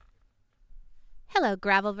Hello,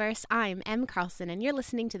 Gravelverse. I'm Em Carlson, and you're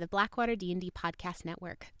listening to the Blackwater D&D Podcast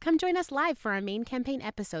Network. Come join us live for our main campaign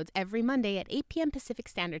episodes every Monday at 8 p.m. Pacific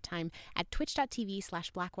Standard Time at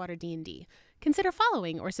twitch.tv/BlackwaterDND. Consider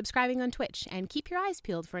following or subscribing on Twitch, and keep your eyes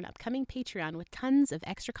peeled for an upcoming Patreon with tons of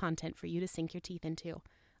extra content for you to sink your teeth into.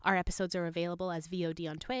 Our episodes are available as VOD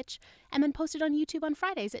on Twitch, and then posted on YouTube on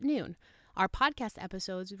Fridays at noon. Our podcast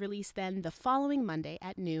episodes release then the following Monday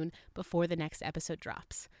at noon before the next episode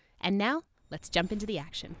drops. And now, let's jump into the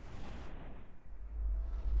action.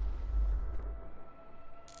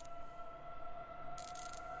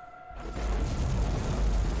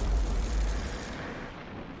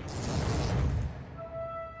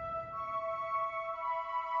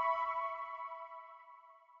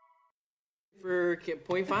 For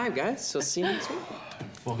point 5, guys. So see you next week.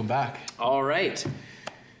 Welcome back. All right.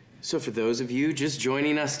 So for those of you just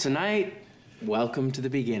joining us tonight, welcome to the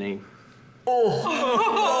beginning.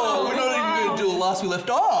 Oh, we're not even going to do the last we left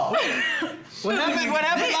off. What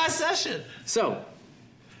happened last session? So,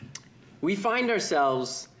 we find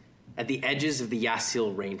ourselves at the edges of the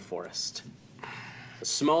Yasil rainforest. A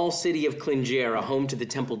small city of Klingera, home to the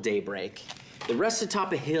Temple Daybreak, that rests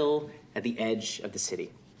atop a hill at the edge of the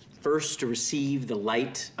city. First to receive the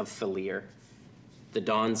light of Falir, the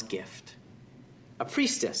dawn's gift. A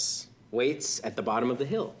priestess waits at the bottom of the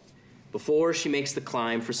hill before she makes the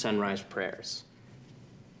climb for sunrise prayers.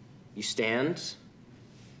 You stand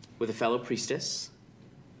with a fellow priestess,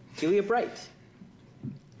 Helia Bright.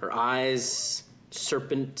 Her eyes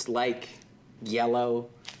serpent-like, yellow,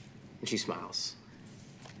 and she smiles.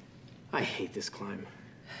 I hate this climb.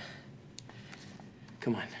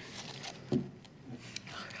 Come on. Oh,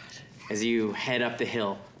 God. As you head up the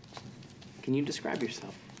hill, can you describe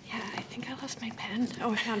yourself? Yeah, I think I lost my pen.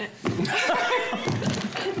 Oh, I found it.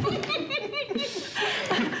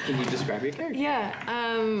 Can you describe your character? Yeah,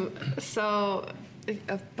 so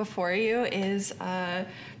before you is a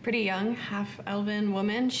pretty young half-elven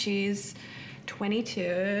woman. She's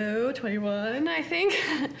 22, 21, I think.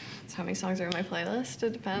 That's how many songs are on my playlist,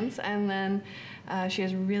 it depends. And then she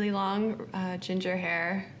has really long ginger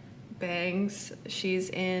hair, bangs. She's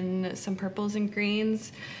in some purples and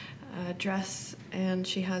greens dress, and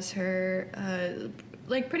she has her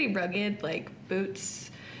like pretty rugged like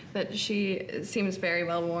boots that she seems very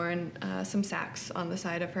well worn, some sacks on the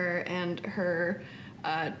side of her, and her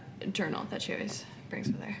journal that she always brings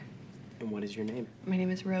with her. And what is your name? My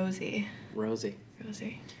name is Rosie. Rosie.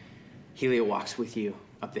 Rosie. Helia walks with you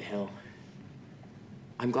up the hill.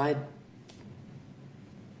 I'm glad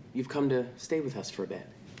you've come to stay with us for a bit.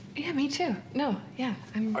 Yeah, me too. No, yeah,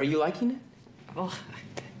 I'm... Are you liking it? Well,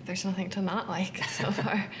 there's nothing to not like so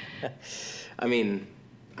far. I mean,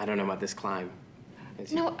 I don't know about this climb.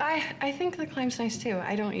 No, I think the climb's nice too.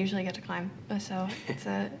 I don't usually get to climb, so it's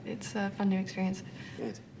a fun new experience.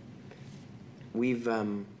 Good. We've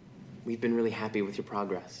been really happy with your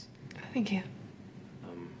progress. Thank you.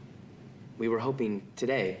 We were hoping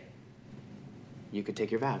today you could take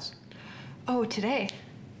your vows. Oh, today?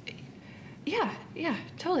 Yeah,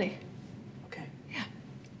 totally. Okay. Yeah.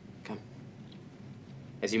 Come.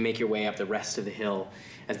 As you make your way up the rest of the hill,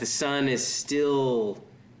 as the sun is still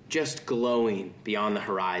just glowing beyond the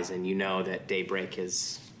horizon, you know that daybreak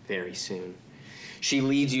is very soon. She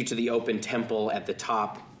leads you to the open temple at the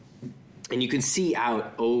top, and you can see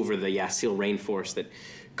out over the Yasil rainforest that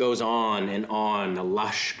goes on and on, a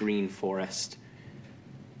lush green forest.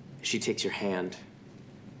 She takes your hand,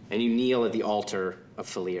 and you kneel at the altar of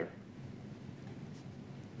Falir.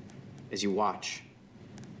 As you watch,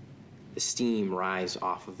 the steam rise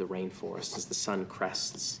off of the rainforest as the sun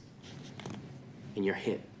crests, and you're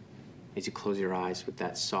hit as you close your eyes with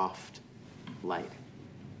that soft light.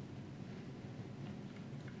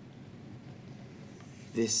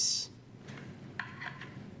 This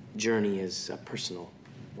journey is a personal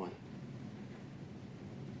one.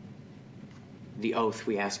 The oath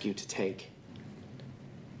we ask you to take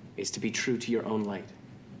is to be true to your own light.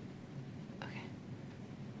 Okay.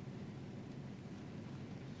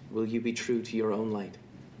 Will you be true to your own light?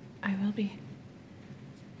 I will be.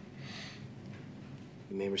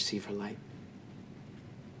 You may receive her light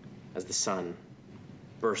as the sun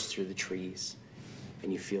bursts through the trees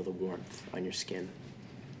and you feel the warmth on your skin.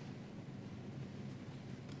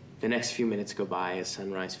 The next few minutes go by as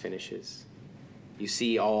sunrise finishes. You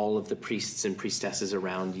see all of the priests and priestesses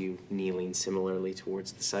around you kneeling similarly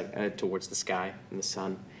towards the sky and the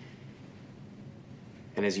sun.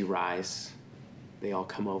 And as you rise, they all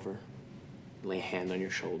come over, lay a hand on your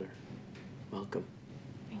shoulder. Welcome.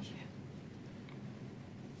 Thank you.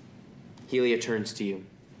 Helia turns to you.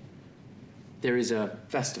 There is a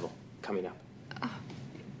festival coming up. Oh.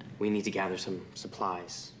 We need to gather some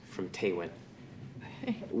supplies from Taywin.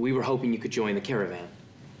 We were hoping you could join the caravan.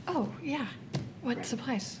 Oh, yeah. What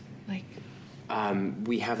supplies? Like?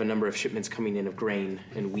 We have a number of shipments coming in of grain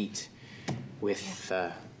and wheat. With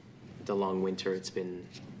the long winter, it's been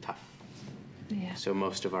tough. Yeah. So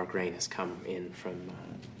most of our grain has come in from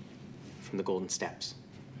the Golden Steppes.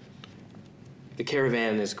 The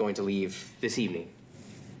caravan is going to leave this evening.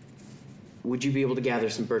 Would you be able to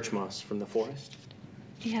gather some birch moss from the forest?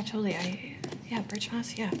 Yeah, totally. Yeah, birch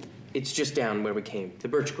moss, yeah. It's just down where we came, the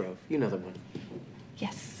birch grove. You know the one.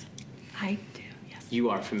 Yes, I do, yes.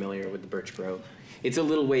 You are familiar with the birch grove. It's a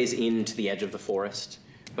little ways into the edge of the forest,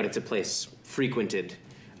 but it's a place frequented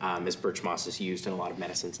as birch moss is used in a lot of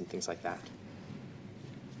medicines and things like that.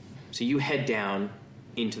 So you head down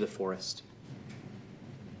into the forest.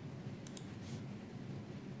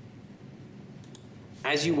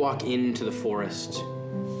 As you walk into the forest,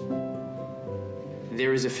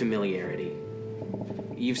 there is a familiarity.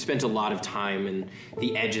 You've spent a lot of time in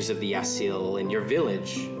the edges of the Yasil, and your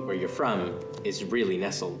village, where you're from, is really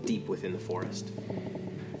nestled deep within the forest.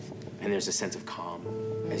 And there's a sense of calm.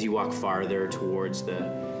 As you walk farther towards the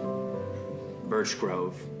birch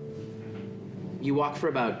grove, you walk for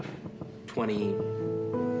about 20,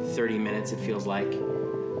 30 minutes, it feels like,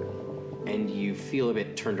 and you feel a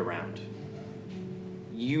bit turned around.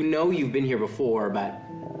 You know you've been here before, but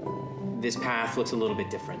this path looks a little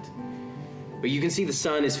bit different. But you can see the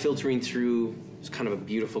sun is filtering through. It's kind of a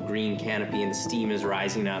beautiful green canopy, and the steam is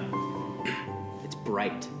rising up. It's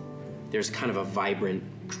bright. There's kind of a vibrant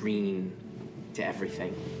green to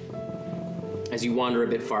everything. As you wander a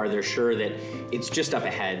bit farther, sure that it's just up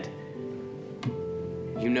ahead,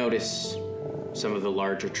 you notice some of the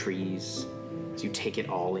larger trees. As you take it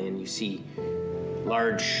all in, you see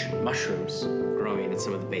large mushrooms growing at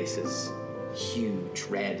some of the bases. Huge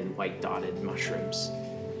red and white dotted mushrooms.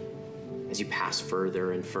 As you pass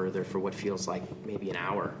further and further for what feels like maybe an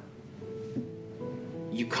hour,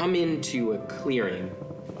 you come into a clearing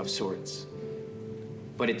of sorts,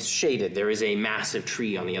 but it's shaded. There is a massive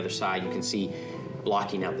tree on the other side you can see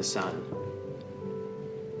blocking out the sun.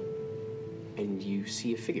 And you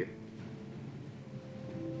see a figure.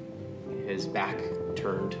 His back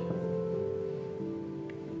turned.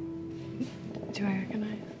 Do I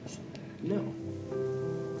recognize? No,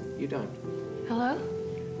 you don't. Hello?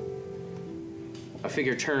 A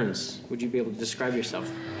figure turns. Would you be able to describe yourself?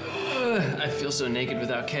 I feel so naked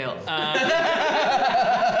without Kale. I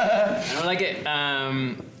don't like it.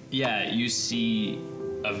 Yeah, you see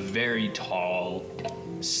a very tall,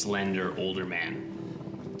 slender, older man.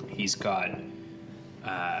 He's got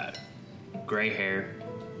gray hair,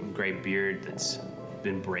 gray beard that's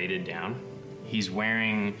been braided down. He's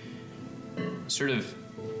wearing sort of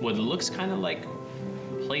what looks kind of like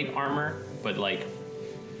plate armor, but like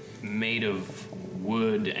made of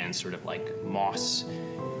wood and sort of like moss.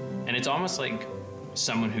 And it's almost like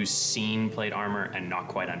someone who's seen plate armor and not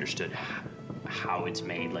quite understood how it's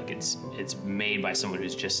made. Like it's made by someone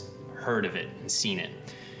who's just heard of it and seen it.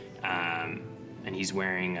 And he's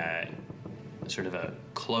wearing a sort of a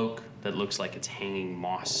cloak that looks like it's hanging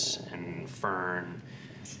moss and fern.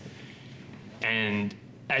 And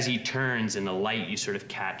as he turns in the light, you sort of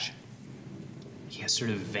catch, he has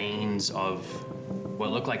sort of veins of what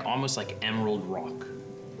look like almost like emerald rock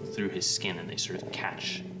through his skin, and they sort of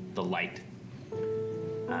catch the light.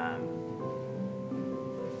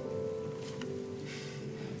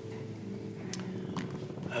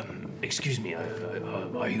 Excuse me,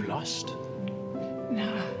 are you lost?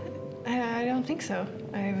 No, I don't think so.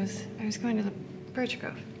 I was going to the birch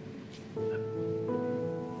grove.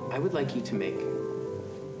 I would like you to make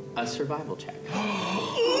a survival check.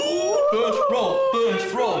 First roll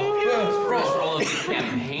of the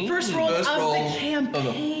Campaign? First roll of the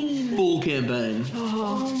campaign. Full campaign.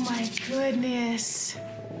 Oh my goodness.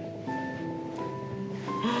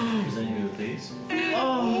 Presenting you with these.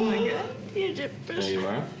 Oh my god. There you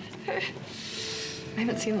are. I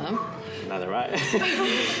haven't seen them. Neither right.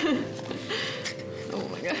 Oh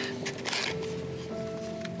my god.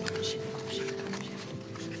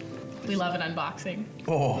 We love an unboxing.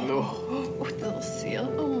 Oh. With the little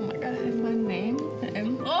seal. Oh my god, and my name.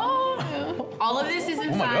 And All of this is my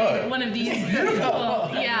inside God. one of these. Beautiful.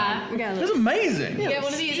 Yeah. we got a That's little, amazing. You get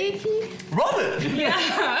one of these. Love it. Yeah.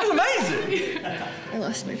 That's amazing. I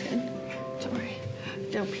lost my pen. Sorry.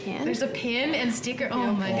 No pen. There's a pin and sticker.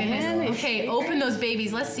 Oh my pen, goodness. a Okay, sticker. open those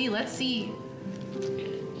babies. Let's see.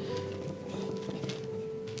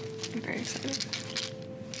 I'm very excited.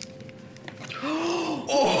 Oh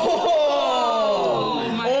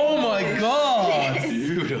my god.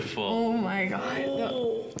 Beautiful. Oh my god.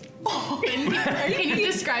 Can you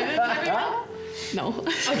describe it to everyone? No.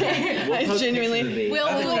 Okay. We'll I post genuinely- pictures of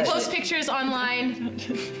the- We'll post pictures online.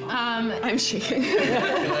 I'm shaking. Can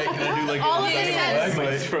I do like All of the a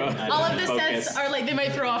sets- All All of the sets are like, they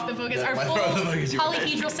might throw off the focus. Yeah, Our might full throw off the focus, you're right.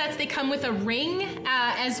 polyhedral sets, they come with a ring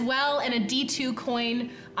as well and a D2 coin.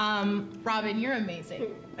 Robin, you're amazing.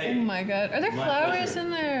 Oh my god. Are there flowers in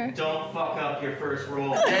there? Don't fuck up your first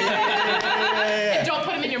roll. And don't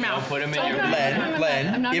put them in your mouth. Put him in your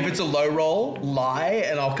Len, if it's a low roll, lie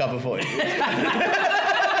and I'll cover for you.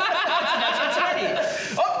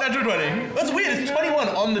 Oh, natural 20. That's weird. It's 21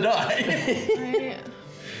 on the die.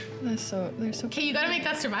 They're so Okay, you gotta make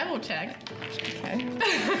that survival check. okay.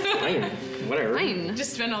 Fine. Whatever. Fine.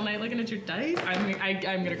 Just spend all night looking at your dice. I'm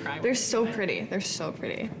gonna cry. They're so pretty. They're so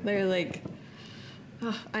pretty. They're like.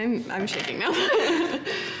 Oh, I'm shaking now. That's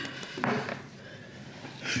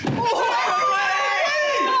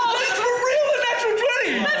for real a natural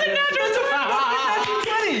 20. That's a natural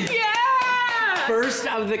 20. Yeah! First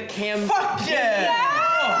of the campaign. Fuck yeah.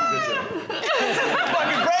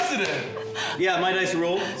 Fucking precedent. Yeah, my dice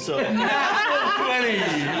rolled, so. Natural 20.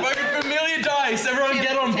 Fucking familiar dice. Everyone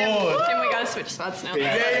get on board. Tim, we gotta switch spots now.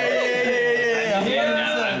 Yeah.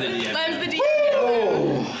 I'm the DM. Len's the D.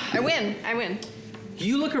 I win.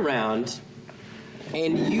 You look around,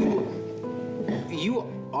 and you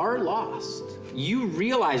are lost. You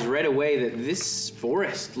realize right away that this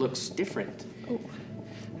forest looks different.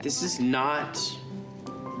 This is not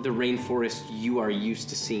the rainforest you are used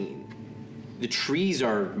to seeing. The trees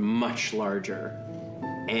are much larger,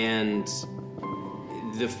 and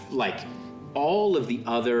all of the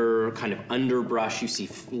other kind of underbrush, you see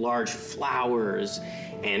large flowers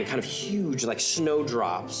and kind of huge like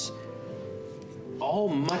snowdrops, all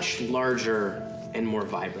much larger and more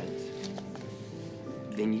vibrant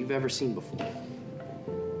than you've ever seen before.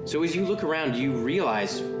 So as you look around, you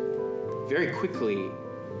realize very quickly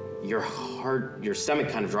your stomach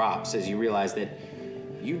kind of drops as you realize that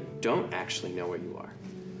you don't actually know where you are.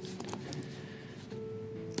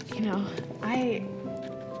 You know, I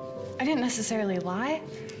didn't necessarily lie.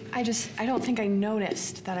 I don't think I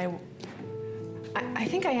noticed that I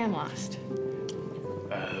think I am lost.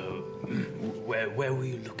 Where were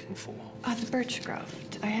you looking for? The birch grove.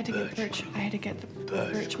 I had to get birch. I had to get the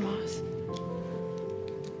birch moss.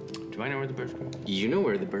 Do I know where the birch grove? You know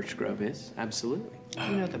where the birch grove is, absolutely.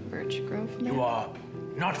 You know the birch grove? No. You are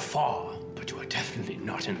not far, but you are definitely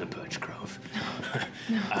not in the birch grove.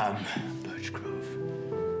 No. Birch grove.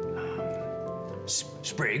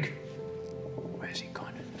 Sprig. Where's he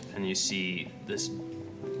gone? And you see this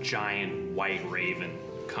giant white raven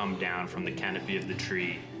come down from the canopy of the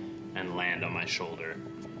tree and land on my shoulder.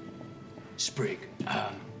 Sprig,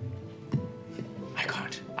 I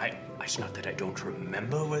can't. It's not that I don't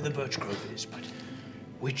remember where the birch grove is, but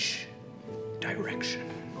which direction?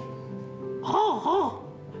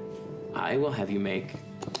 I will have you make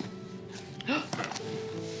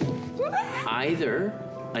either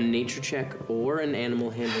a nature check or an animal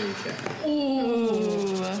handling check. Ooh.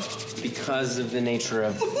 Because of the nature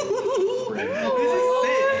of This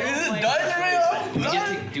is a dice roll.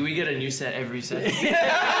 Do we get a new set every set?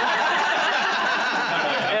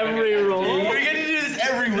 every roll. We're going to do this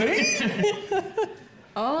every week?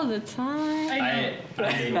 All the time.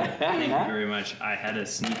 Thank you very much. I had a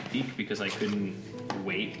sneak peek because I couldn't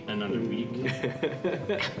wait another week.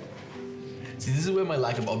 See, this is where my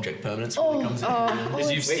lack of object permanence really comes in.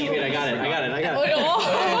 Because you've seen Wait, I got it.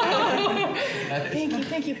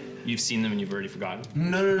 Thank you. You've seen them and you've already forgotten.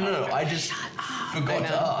 No. I just forgot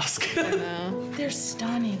to ask. They're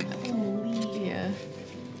stunning. Holy. Yeah.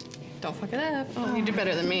 Don't fuck it up. Oh, you did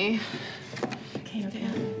better than me. Okay.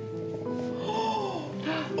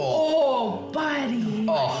 Oh, buddy.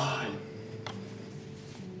 oh.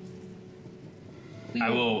 I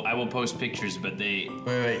will post pictures, but they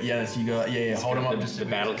Wait, yes, you got, yeah, hold them up just The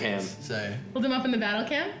battle cam. So, Hold them up in the battle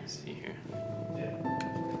cam. see here.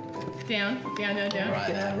 Down.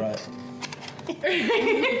 right.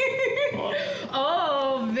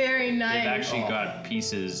 Oh, very nice. They've actually got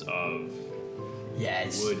pieces of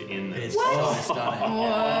Yes. wood in them. It's stunning.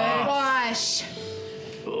 Gosh.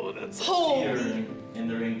 Oh, that's Holy. In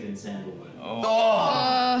the Rington sandalwood.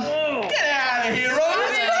 Oh. Get out of here, Rob.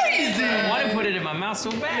 It's crazy. I want to put it in my mouth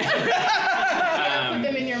so bad. Put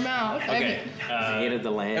them in your mouth. Okay. hated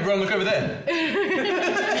the land. Everyone look over there.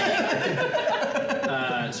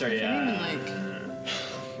 Sorry.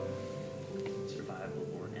 Survival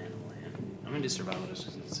or animal handling. I'm gonna do survival just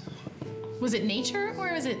because it's Was it nature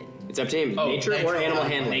or was it? It's up to him. Nature or animal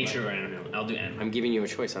handling. nature or animal. I'll do animal. I'm giving you a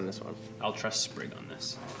choice on this one. I'll trust Sprig on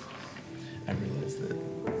this. I realized that.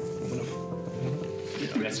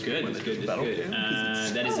 Okay. That's good. That's good. That's good.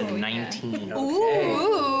 That is a 19.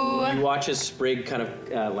 Ooh. You watch as Sprig kind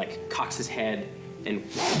of like cocks his head and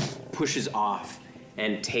pushes off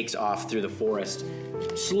and takes off through the forest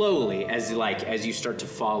slowly as you start to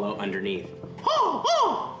follow underneath.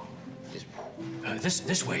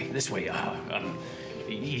 This way.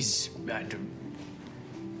 He's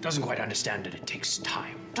doesn't quite understand that it takes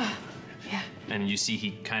time. Yeah. And you see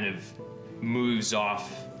he kind of moves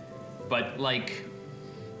off, but like,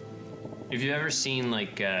 if you've ever seen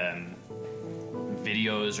like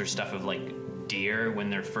videos or stuff of like deer when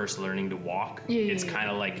they're first learning to walk, it's kind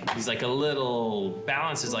of like he's like a little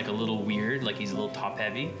balance is like a little weird, like he's a little top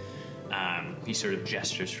heavy. He sort of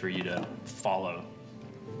gestures for you to follow.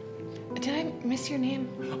 Did I miss your name?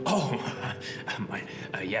 Oh,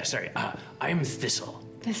 yeah, sorry. I'm Thistle.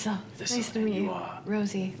 Thistle. Nice to meet you.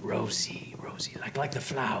 Rosie. Rosie, like the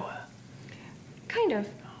flower. Kind of.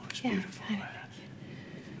 Oh, it's beautiful.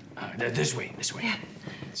 This way. Yeah.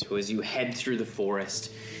 So as you head through the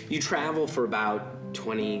forest, you travel for about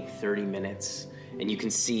 20, 30 minutes, and you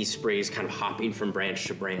can see sprays kind of hopping from branch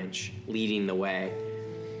to branch, leading the way.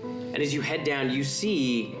 And as you head down, you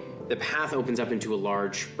see the path opens up into a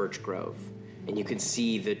large birch grove, and you can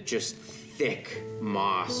see the just thick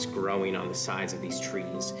moss growing on the sides of these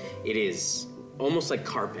trees. It is almost like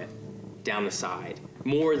carpet down the side,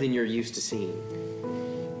 more than you're used to seeing.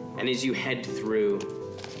 And as you head through,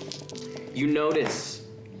 you notice,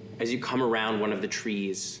 as you come around one of the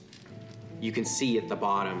trees, you can see at the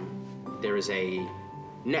bottom, there is a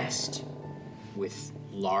nest with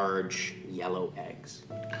large yellow eggs.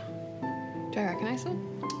 Do I recognize them?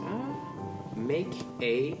 Make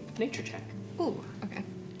a nature check. Ooh, okay.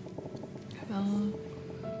 Well,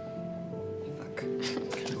 fuck.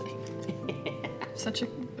 Such a...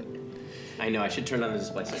 I know, I should turn on the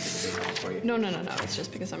display so I can see it for you. No. It's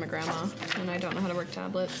just because I'm a grandma and I don't know how to work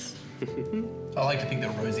tablets. I like to think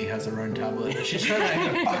that Rosie has her own tablet. She's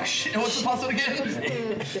trying to go, oh shit, what's the password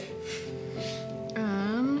again?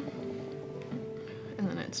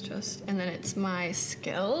 And then it's my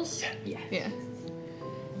skills. Yeah. Yeah.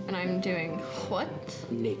 And I'm doing what?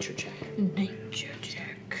 Nature check. Nature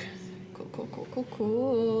check.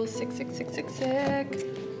 Cool. 6.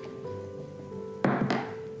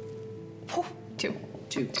 Oh, 2.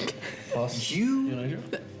 2. Plus, You.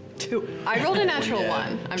 2. I rolled a natural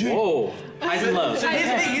 1. Whoa. Highs and lows. So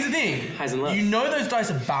here's the thing. Highs and lows. You know those dice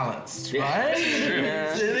are balanced, right?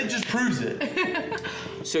 Yeah. So it just proves it.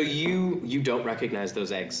 So you don't recognize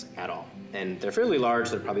those eggs at all. And they're fairly large,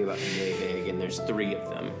 they're probably about yay big, and there's 3 of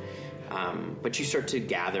them. But you start to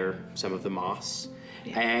gather some of the moss.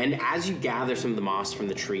 Yeah. And as you gather some of the moss from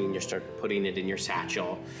the tree and you start putting it in your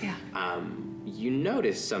satchel, you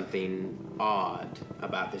notice something odd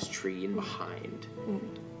about this tree and behind.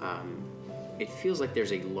 It feels like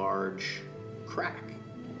there's a large crack.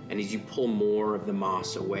 And as you pull more of the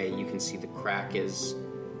moss away, you can see the crack is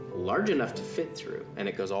large enough to fit through, and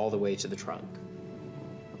it goes all the way to the trunk.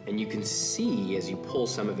 And you can see, as you pull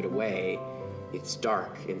some of it away, it's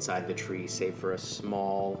dark inside the tree, save for a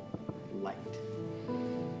small light.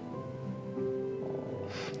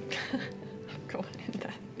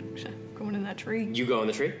 Going in that tree. You go in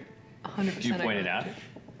the tree? 100%. Do you point it out?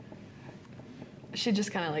 She'd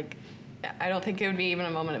just kind of like, I don't think it would be even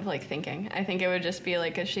a moment of like thinking. I think it would just be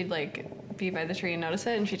like, she'd like be by the tree and notice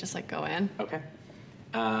it, and she'd just like go in. Okay.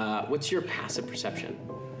 What's your passive perception?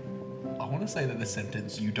 I want to say that the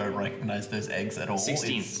sentence, you don't recognize those eggs at all.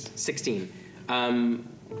 16. 16.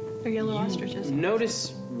 They're yellow ostriches.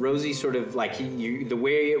 Notice Rosie sort of like the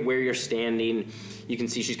way where you're standing, you can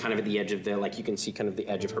see she's kind of at the edge of you can see kind of the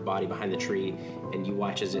edge of her body behind the tree, and you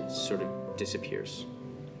watch as it sort of disappears.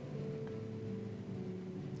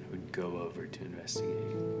 I would go over to investigate.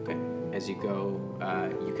 Okay. As you go,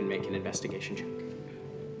 you can make an investigation check.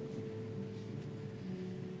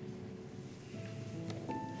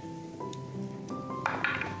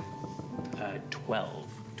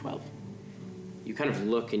 12. You kind of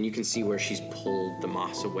look and you can see where she's pulled the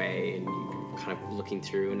moss away, and you're kind of looking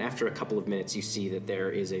through, and after a couple of minutes you see that there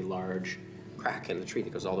is a large crack in the tree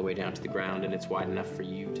that goes all the way down to the ground, and it's wide enough for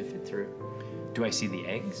you to fit through. Do I see the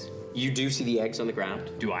eggs? You do see the eggs on the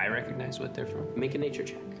ground. Do I recognize what they're from? Make a nature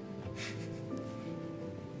check.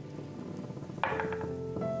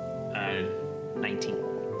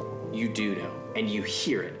 19. You do know, and you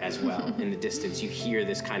hear it as well in the distance. You hear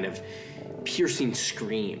this kind of piercing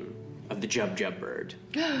scream of the Jub bird.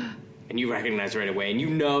 And you recognize right away, and you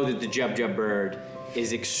know that the Jub bird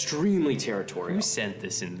is extremely territorial. Who sent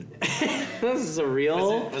this in? This is a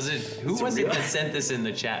real... Who was it that sent this in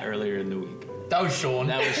the chat earlier in the week? That was Sean.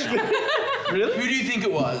 That was Sean. Really? Who do you think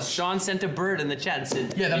it was? Sean sent a bird in the chat and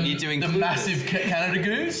said, Yeah, you need to the include massive Canada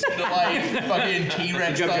goose, the like fucking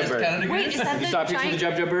T-Rex The Jub Jub sized bird. Canada Wait, goose. is that You the saw a picture of giant? the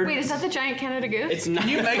Jub Jub bird? Wait, is that the giant Canada goose? It's not. Can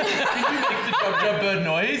you make the Jub Jub bird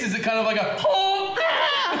noise? Is it kind of like a oh?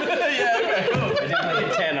 Yeah, okay, cool. I definitely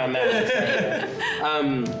hit 10 on that.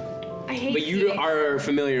 I hate. But you eating. are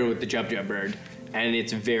familiar with the Jub Jub bird, and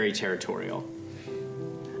it's very territorial.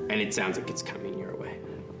 And it sounds like it's coming your way.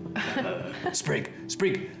 Sprig.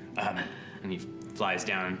 And he flies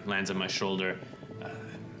down, lands on my shoulder.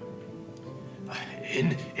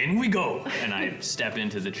 In we go. And I step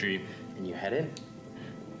into the tree. And you head in.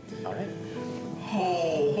 All right.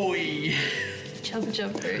 Oh boy.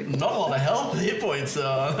 Jump bird. Not a lot of health hit points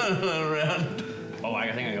around. Oh,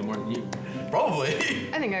 I think I got more than you. Probably.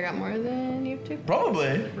 I think I got more than you two.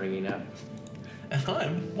 Probably. Bringing up And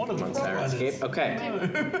I'm one of the on Sirenscape.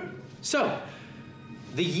 frontliners. Okay. So,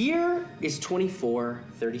 the year is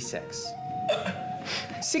 2436.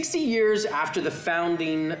 60 years after the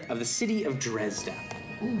founding of the city of Dresda,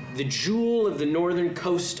 the jewel of the northern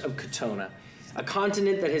coast of Katona, a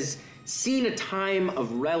continent that has seen a time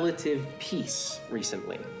of relative peace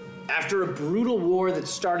recently. After a brutal war that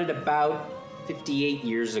started about 58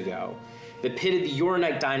 years ago, that pitted the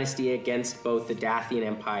Uranite dynasty against both the Dathian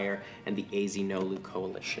Empire and the Azi-Nolu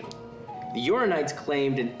coalition. The Uranites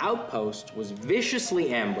claimed an outpost was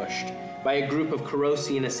viciously ambushed by a group of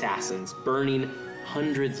Corosian assassins, burning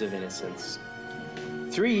hundreds of innocents.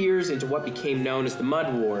 3 years into what became known as the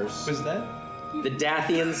Mud Wars, Was that? the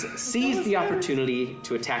Dathians seized the opportunity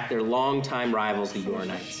to attack their longtime rivals, the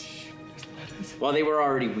Uranites, while they were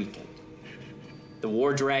already weakened. The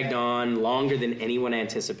war dragged on longer than anyone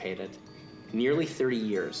anticipated, nearly 30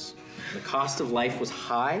 years. The cost of life was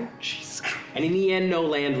high, and in the end, no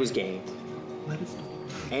land was gained,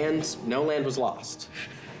 and no land was lost.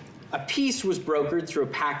 A peace was brokered through a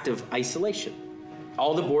pact of isolation.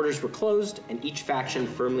 All the borders were closed, and each faction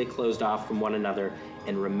firmly closed off from one another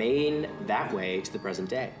and remain that way to the present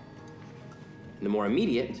day. And the more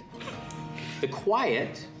immediate, the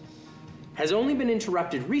quiet has only been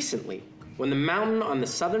interrupted recently when the mountain on the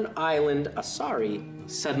southern island, Asari,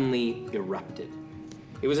 suddenly erupted.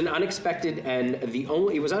 It was unexpected, and the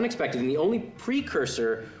only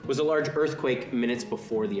precursor was a large earthquake minutes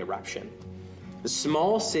before the eruption. The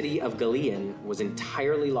small city of Galean was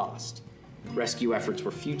entirely lost. Rescue efforts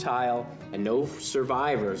were futile, and no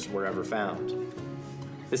survivors were ever found.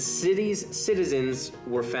 The city's citizens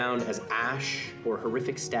were found as ash or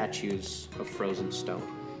horrific statues of frozen stone.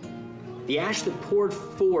 The ash that poured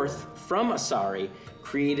forth from Asari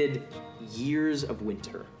created years of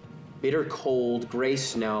winter. Bitter cold, gray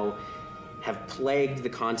snow have plagued the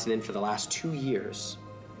continent for the last 2 years.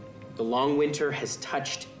 The long winter has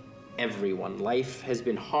touched everyone. Life has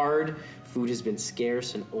been hard, food has been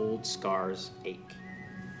scarce, and old scars ache.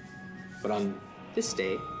 But on this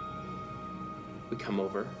day, we come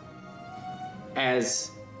over as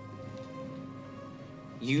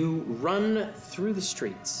you run through the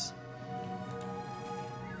streets.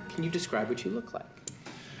 Can you describe what you look like?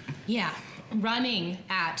 Yeah, running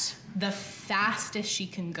at the fastest she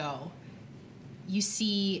can go. You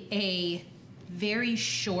see a very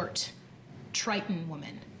short Triton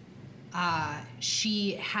woman.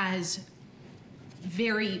 She has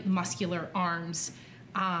very muscular arms,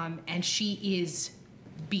 and she is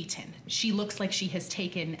beaten. She looks like she has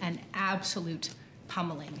taken an absolute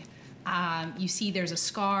pummeling. You see there's a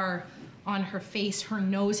scar on her face. Her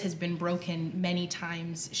nose has been broken many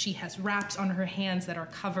times. She has wraps on her hands that are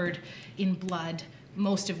covered in blood,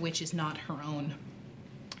 most of which is not her own.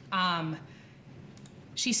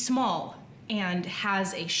 She's small and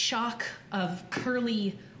has a shock of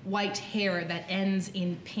curly white hair that ends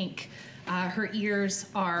in pink. Her ears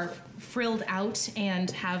are frilled out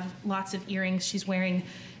and have lots of earrings. She's wearing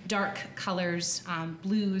dark colors,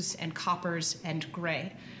 blues and coppers and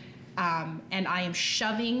gray. And I am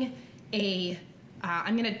shoving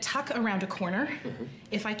I'm gonna tuck around a corner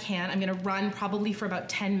if I can. I'm gonna run probably for about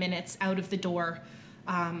 10 minutes out of the door,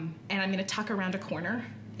 and I'm gonna tuck around a corner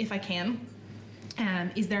if I can.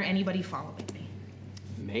 Is there anybody following me?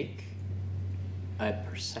 Make a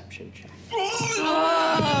perception check.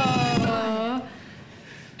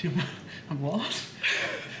 Dude, I'm lost.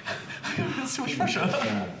 That's too much pressure.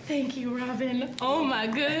 Thank you, Robin. Oh my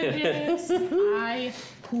goodness.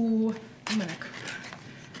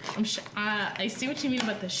 I see what you mean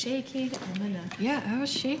about the shaking. Yeah, I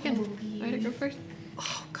was shaking. I had to go first.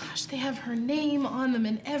 Oh gosh, they have her name on them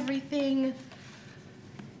and everything.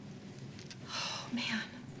 Oh man.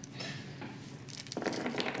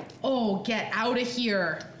 Oh, get out of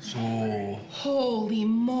here. Oh. Holy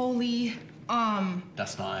moly.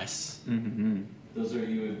 That's nice. Those are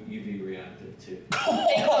UV reactive too.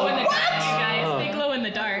 They glow in the dark, you guys. They glow in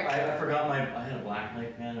the dark. I forgot I had a black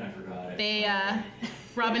light pen and I forgot it. They,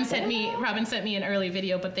 Robin sent me an early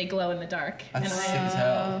video, but they glow in the dark. That's sick as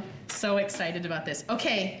hell. So excited about this.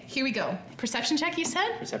 Okay, here we go. Perception check, you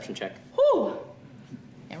said? Perception check. Whew.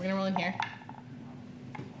 Yeah, we're gonna roll in here.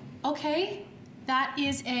 Okay, that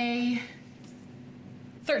is a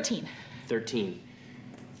 13. 13.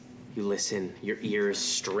 You listen, your ears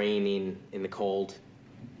straining in the cold.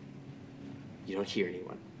 You don't hear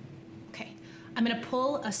anyone. Okay, I'm gonna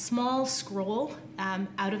pull a small scroll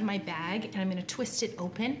out of my bag and I'm gonna twist it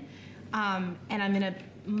open and I'm gonna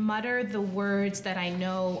mutter the words that I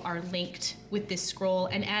know are linked with this scroll.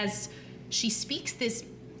 And as she speaks this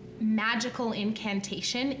magical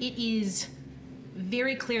incantation, it is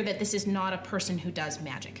very clear that this is not a person who does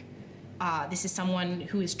magic. This is someone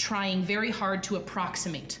who is trying very hard to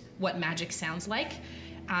approximate what magic sounds like.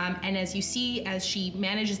 And as you see, as she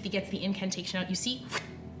manages to get the incantation out, you see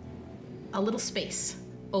a little space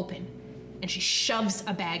open, and she shoves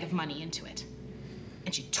a bag of money into it.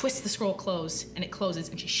 And she twists the scroll close, and it closes,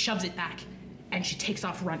 and she shoves it back, and she takes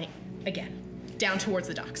off running again, down towards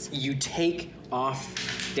the docks. You take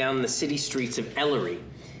off down the city streets of Ellory,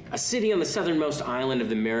 a city on the southernmost island of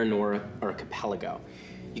the Marinora archipelago.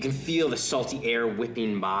 You can feel the salty air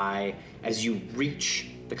whipping by as you reach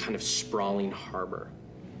the kind of sprawling harbor.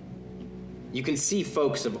 You can see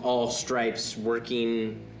folks of all stripes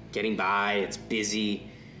working, getting by, it's busy.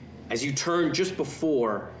 As you turn just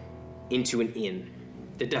before into an inn,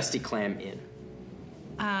 the Dusty Clam Inn.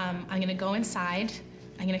 I'm gonna go inside.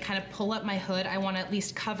 I'm gonna kind of pull up my hood. I wanna at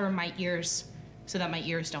least cover my ears so that my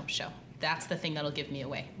ears don't show. That's the thing that'll give me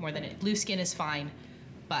away more than it. Blue skin is fine,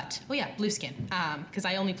 but, oh yeah, blue skin, because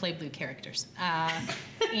I only play blue characters.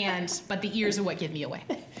 But the ears are what give me away.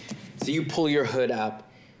 So you pull your hood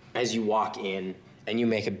up as you walk in and you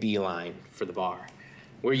make a beeline for the bar,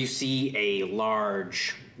 where you see a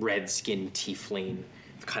large red-skinned tiefling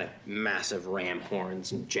with kind of massive ram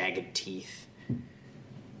horns and jagged teeth.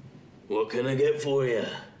 What can I get for you?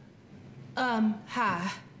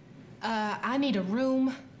 Hi. I need a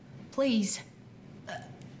room, please.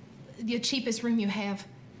 The cheapest room you have,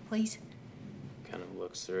 please. Kind of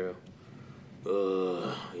looks through.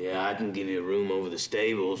 Yeah, I can give you a room over the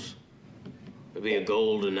stables. It'll be a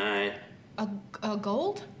gold a night. A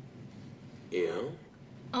gold? Yeah.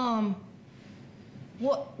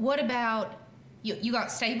 What about, you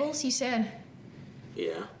got stables, you said?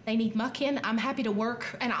 Yeah. They need muck in. I'm happy to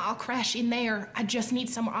work, and I'll crash in there. I just need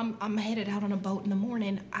somewhere. I'm headed out on a boat in the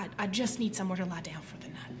morning. I just need somewhere to lie down for the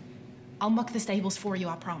night. I'll muck the stables for you,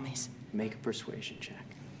 I promise. Make a persuasion check.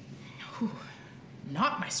 Whew,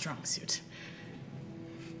 not my strong suit.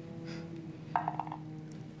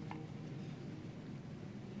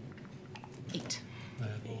 8.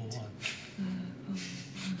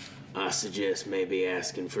 I suggest maybe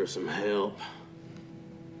asking for some help.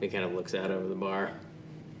 He kind of looks out over the bar.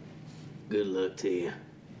 Good luck to you.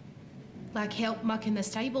 Like help mucking the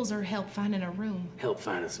stables or help finding a room? Help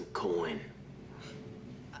finding some coin.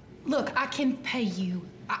 Look, I can pay you.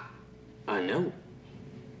 I know.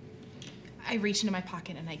 I reach into my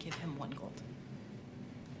pocket and I give him 1 gold.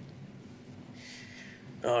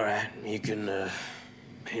 All right, you can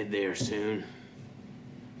head there soon.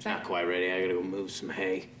 It's not quite ready. I gotta go move some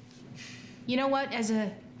hay. You know what? As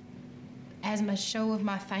a show of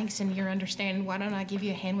my thanks and your understanding, why don't I give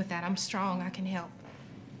you a hand with that? I'm strong. I can help.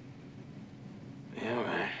 Yeah, all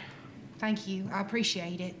right. Thank you. I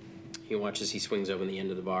appreciate it. He watches. He swings open the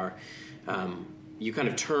end of the bar. You kind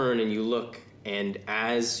of turn and you look, and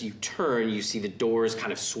as you turn, you see the doors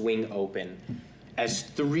kind of swing open. As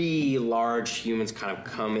 3 large humans kind of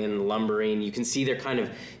come in lumbering, you can see they're kind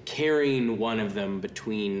of carrying one of them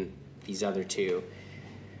between these other 2.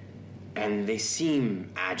 And they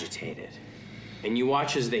seem agitated. And you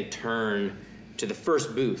watch as they turn to the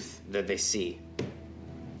first booth that they see,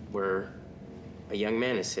 where a young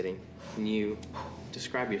man is sitting. Can you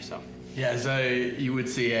describe yourself? Yeah, so you would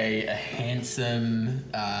see a handsome,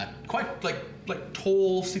 quite like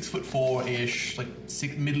tall, 6'4"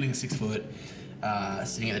 like middling 6 foot,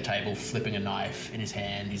 sitting at the table, flipping a knife in his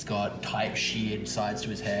hand. He's got tight sheared sides to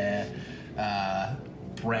his hair,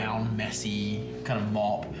 brown, messy kind of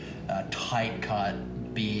mop, tight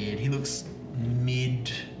cut beard. He looks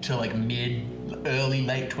mid, early,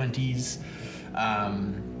 late 20s,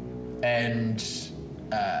 and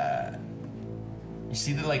you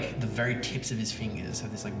see that the very tips of his fingers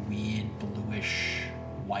have this weird bluish,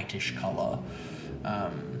 whitish color.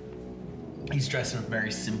 He's dressed in a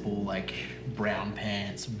very simple, like, brown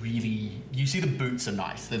pants. Really, you see the boots are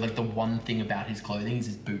nice. They're like the one thing about his clothing is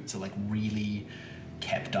his boots are like really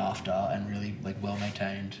kept after and really like well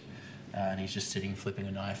maintained. And he's just sitting flipping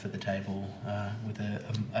a knife at the table with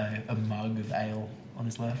a mug of ale on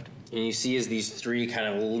his left. And you see as these three kind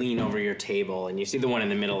of lean over your table, and you see the one in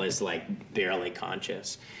the middle is like barely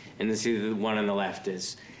conscious. And you see the one on the left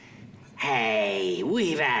is, hey,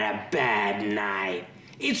 we've had a bad night.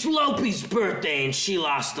 It's Lopi's birthday and she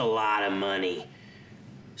lost a lot of money.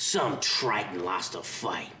 Some Triton lost a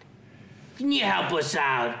fight. Can you help us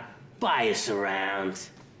out? Buy us around.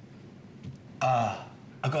 I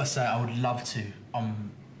gotta say, I would love to. I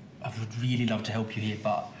would really love to help you here,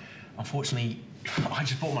 but unfortunately, I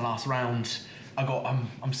just bought my last round.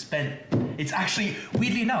 I'm spent. It's actually,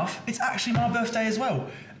 weirdly enough, it's actually my birthday as well.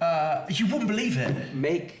 You wouldn't believe it.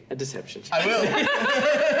 Make a deception check. I will.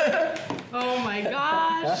 Oh my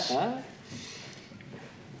gosh.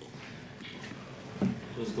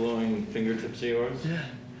 Those glowing fingertips of yours? Yeah.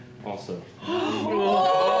 Also. When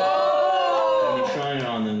you shine it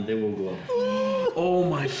on them, they will glow. Oh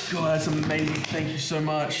my god, that's amazing. Thank you so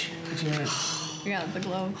much. We got the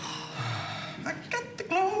glow. I got the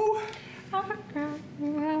glow. Oh my god,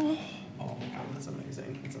 that's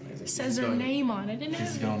amazing. That's amazing. It says her name on it and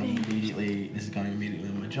This is everything. going immediately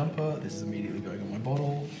on my jumper. This is immediately going on my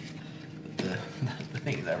bottle. But the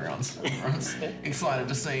thing is, everyone's excited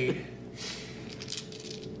to see.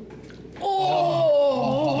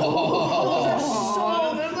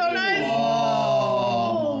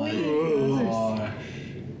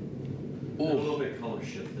 A little bit color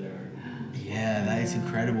shift there. Yeah, that is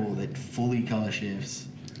incredible. That fully color shifts.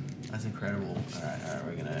 That's incredible. All right,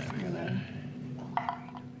 we're gonna.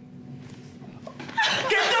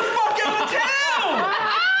 Get the fuck out of town!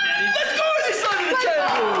 Let's go to this side of the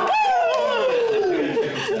table!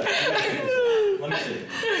 Let me see.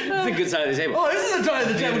 It's a good side of the table. Oh, this is the side of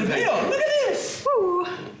the table to be on. Look at this!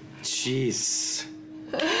 Jeez.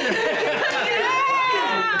 Let's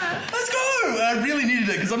go! I really needed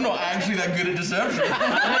it because I'm not actually that good at deception.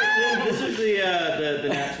 This is the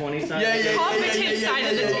nat 20 side. Yeah. Competent side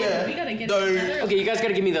of the table. We gotta get No. it together. Okay, you guys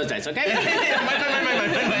gotta give me those dice, okay?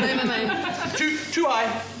 Mine. Too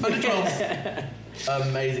high. Under 12s.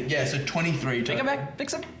 Amazing. Yeah, so 23. Take it back.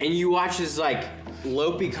 Fix it. And you watch as like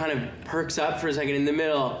Lopi kind of perks up for a second in the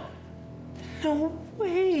middle. No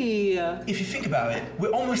way. If you think about it,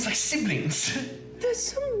 we're almost like siblings.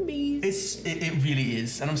 That's amazing. It really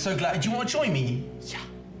is, and I'm so glad. Do you want to join me? Yeah,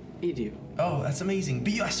 you do. Oh, that's amazing.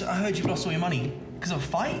 But I heard you've lost all your money because of a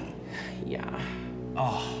fight. Yeah.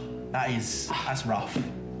 Oh, that's rough.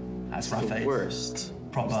 That's rough. The that is. worst.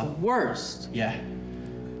 Proper. Worst. Yeah.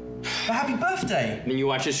 But happy birthday. And then you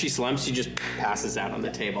watch as she slumps, she just passes out on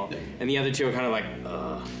the table. And the other two are kind of like,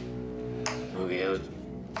 okay, let's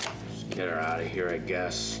get her out of here, I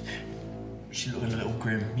guess. She's looking a little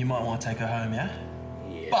grim. You might want to take her home, yeah?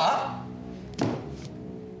 Yeah. But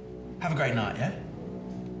have a great night, yeah?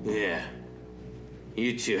 Yeah.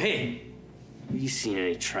 You too. Hey, have you seen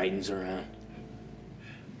any Tritons around?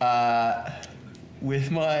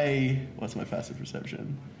 With my... What's my passive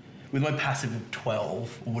perception? With my passive of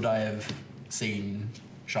 12, would I have seen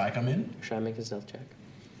Shy come in? Should I make a stealth check?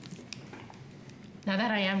 Now that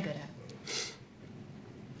I am good at.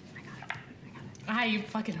 I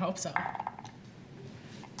fucking hope so.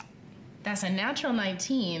 That's a natural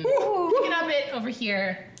 19. Picking up it over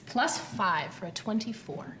here. +5 for a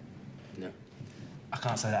 24. No. I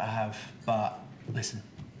can't say that I have, but listen.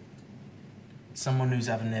 Someone who's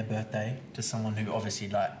having their birthday to someone who obviously,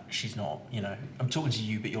 like, she's not, you know, I'm talking to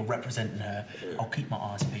you, but you're representing her. I'll keep my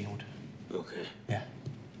eyes peeled. Okay. Yeah.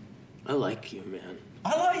 I like you, man.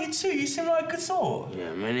 I like you too. You seem like a good sort.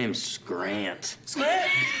 Yeah, my name's Grant. Square?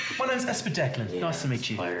 My name's Esper Declan. Nice to meet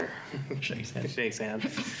you. Fire. Shakes hands. Shakes hands.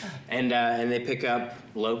 And they pick up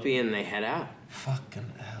Lopi and they head out. Fucking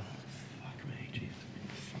hell. Fuck me, jeez.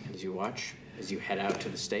 As you watch, as you head out to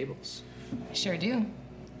the stables. I sure do.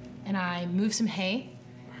 And I move some hay,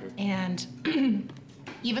 and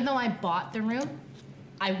even though I bought the room,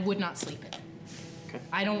 I would not sleep in it. Okay.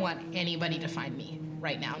 I don't want anybody to find me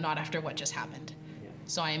right now, not after what just happened. Yeah.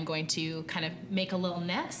 So I am going to kind of make a little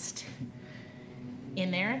nest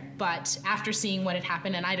in there, but after seeing what had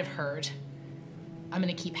happened, and I'd have heard, I'm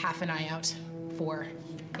gonna keep half an eye out for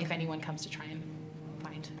if anyone comes to try and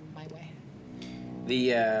find my way.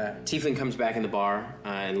 The tiefling comes back in the bar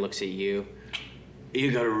and looks at you. You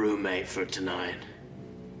got a roommate for tonight.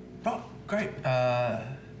 Oh, great. Yeah,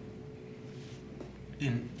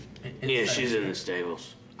 she's in the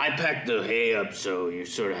stables. I packed the hay up so you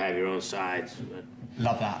sort of have your own sides. But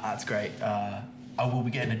Love that. That's great. I will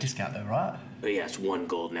be getting a discount though, right? But yeah, it's 1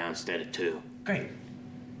 gold now instead of 2. Great.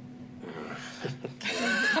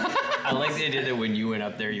 I like the idea that when you went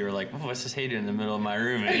up there, you were like, "Oh, what's this hater in the middle of my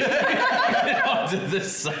room?" And off to the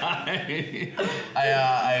side.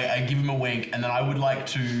 I give him a wink, and then I would like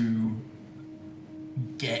to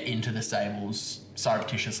get into the stables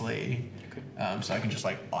surreptitiously, so I can just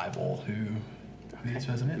like eyeball who this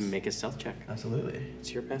person is. Make a stealth check. Absolutely.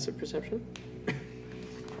 What's your passive perception?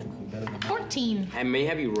 Better than 14. I may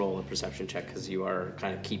have you roll a perception check because you are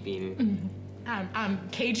kind of keeping. I'm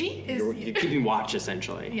cagey. You're keeping watch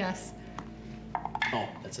essentially. Yes. Oh,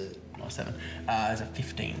 that's a nice 7. It's a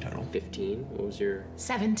 15 total. 15. What was your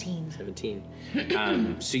 17.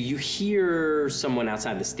 17? So you hear someone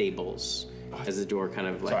outside the stables as the door kind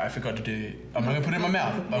of like. Sorry, I forgot to do. I'm not gonna put it in my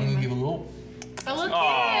mouth. I'm gonna give a little. Oh, look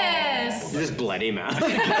at this! This bloody mouth.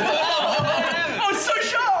 Oh, it's so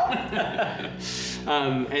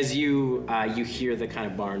sharp! As you hear the kind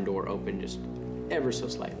of barn door open just ever so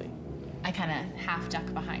slightly. I kind of half duck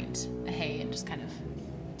behind a hay and just kind of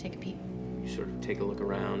take a peek. You sort of take a look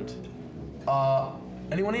around.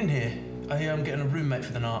 Anyone in here? I am getting a roommate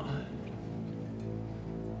for the night.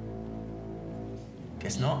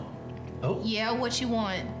 Guess not. Oh, Yeah, what you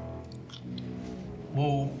want?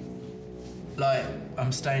 well, like,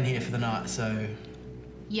 I'm staying here for the night, so.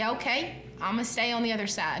 Yeah, okay. I'm gonna stay on the other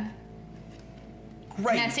side. Great!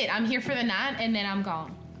 And that's it. I'm here for the night and then I'm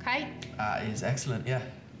gone. Okay? It is excellent, yeah.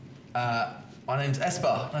 My name's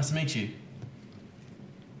Esper. Nice to meet you.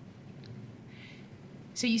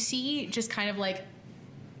 So you see just kind of like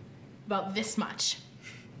about this much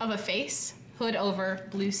of a face, hood over,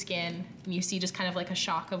 blue skin, and you see just kind of like a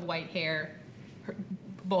shock of white hair.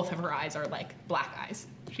 Both of her eyes are like black eyes.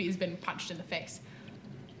 She's been punched in the face.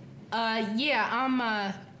 Yeah,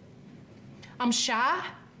 I'm shy.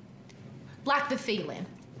 Like the feeling.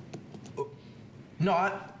 No,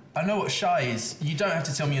 I know what shy is. You don't have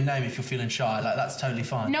to tell me your name if you're feeling shy. Like, that's totally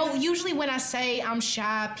fine. No, usually when I say I'm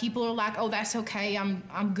shy, people are like, "Oh, that's okay.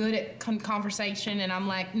 I'm good at conversation," and I'm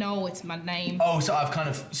like, "No, it's my name." Oh, so I've kind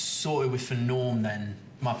of sorted with for Norm then.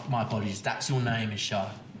 My apologies. That's your name is Shy.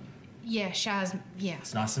 Yeah, shy's yeah.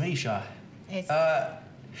 It's nice to meet you, Shy. It's,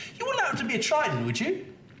 You wouldn't happen to be a Triton, would you?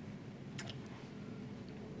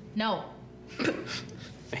 no,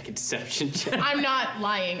 Make a deception check. I'm not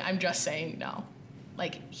lying. I'm just saying no.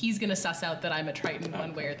 Like he's gonna suss out that I'm a Triton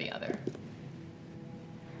one way or the other.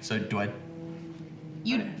 So do I?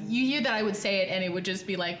 You hear that I would say it and it would just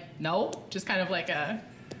be like no, just kind of like a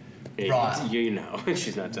Right. You know.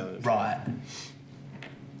 She's not telling us. Right.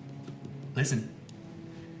 Listen.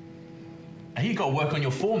 I hear you got to work on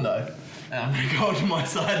your form though. And I'm gonna go to my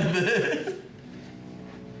side of the.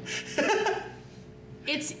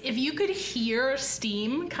 It's if you could hear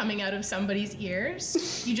steam coming out of somebody's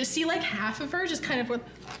ears, you just see like half of her just kind of what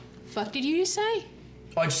fuck did you just say?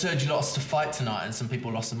 I just heard you lost a fight tonight and some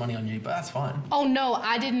people lost some money on you, but that's fine. Oh no,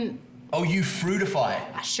 I didn't. Oh, you threw the fight.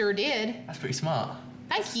 I sure did. That's pretty smart.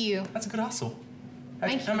 Thank you. That's a good hustle.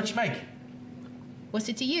 Thank How you. much you make? What's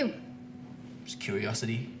it to you? Just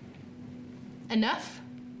curiosity. Enough?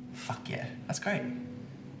 Fuck yeah, that's great.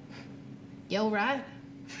 Yo, right?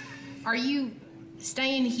 Are you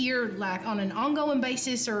staying here like on an ongoing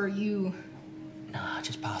basis or are you Nah,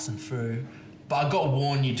 just passing through. But I gotta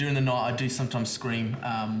warn you, during the night I do sometimes scream.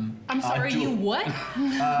 I'm sorry, you what? I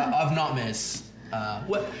have nightmares.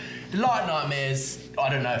 Well, light nightmares. I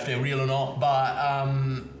don't know if they're real or not, but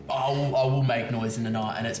I will make noise in the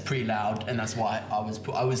night, and it's pretty loud, and that's why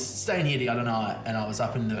I was staying here the other night, and I was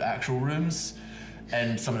up in the actual rooms,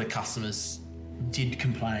 and some of the customers did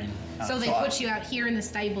complain. So they put you out here in the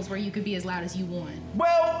stables where you could be as loud as you want. Well,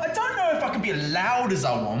 I don't know if I can be as loud as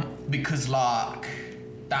I want, because, like,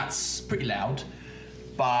 that's pretty loud.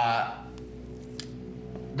 But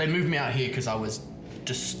they moved me out here because I was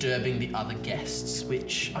disturbing the other guests,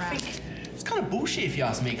 which I Right. think it's kind of bullshit if you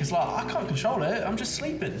ask me, because, like, I can't control it. I'm just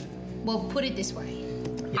sleeping. Well, put it this way.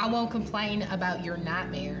 I won't complain about your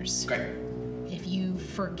nightmares Great. if you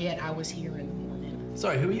forget I was here in the morning.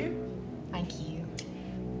 Sorry, who are you? Thank you.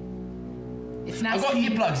 It's nice. I've got to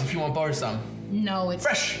meet- earplugs if you want to borrow some. No, it's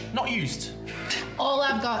Fresh, not used. all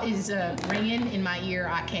I've got is ringing in my ear.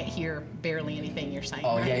 I can't hear barely anything you're saying.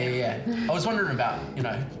 Oh, right yeah. now. I was wondering about,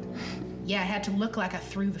 Yeah, I had to look like I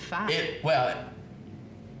threw the fire.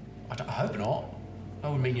 I hope not.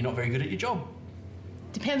 That would mean you're not very good at your job.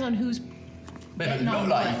 Depends on who's. But if it betting on looked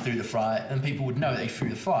like what. you threw the fight, then people would know they threw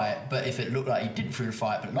the fight. But if it looked like you didn't throw the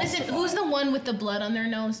fight, but lost Listen, the fight, who's the one with the blood on their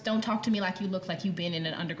nose? Don't talk to me like you look like you've been in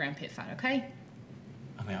an underground pit fight, okay?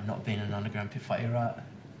 I mean, I'm not being in an underground pit fight, you're right.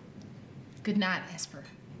 Good night, Esper.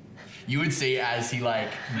 You would see as he, like,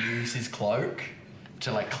 moves his cloak,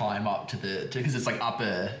 to like climb up to the because it's like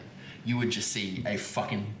upper. You would just see a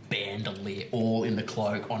fucking bandolier all in the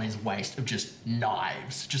cloak on his waist of just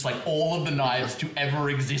knives. Just like all of the knives to ever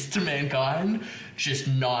exist to mankind. Just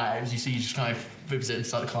knives. You see, you just kind of flips it and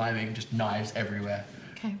start climbing. Just knives everywhere.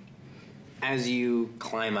 Okay. As you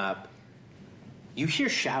climb up, you hear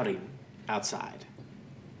shouting outside,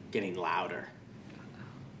 getting louder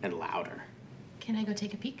and louder. Can I go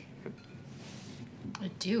take a peek? I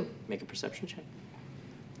do. Make a perception check.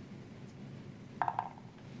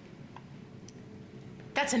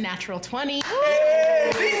 That's a natural 20.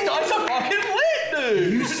 Hey, these dice are fucking lit,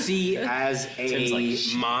 dude! You see as Tim's like,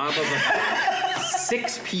 a mob of about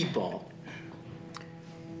 6 people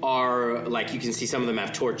are, like, you can see some of them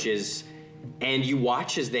have torches, and you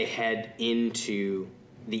watch as they head into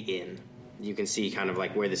the inn. You can see kind of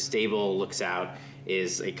like where the stable looks out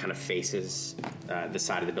is, it kind of faces the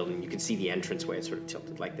side of the building. You can see the entranceway, it's sort of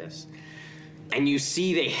tilted like this. And you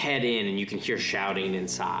see they head in, and you can hear shouting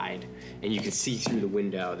inside, and you can see through the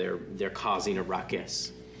window they're causing a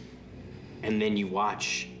ruckus. And then you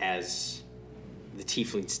watch as the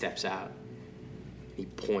tiefling steps out. He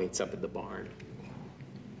points up at the barn,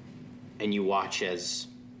 and you watch as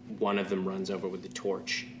one of them runs over with the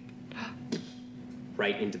torch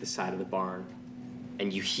right into the side of the barn,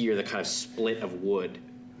 and you hear the kind of split of wood.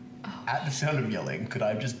 At the sound of yelling, could I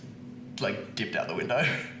have just like dipped out the window?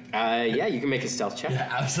 Yeah, you can make a stealth check.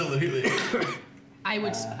 Yeah, absolutely.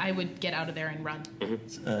 I would get out of there and run.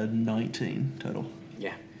 It's 19 total.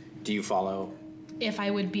 Yeah. Do you follow? If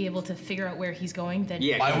I would be able to figure out where he's going, then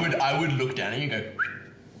Yeah. I would look down and you go,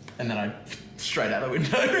 and then I straight out the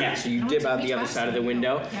window. Yeah, so you I dip want to out be the other fast. side of the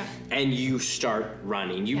window, Yeah. and you start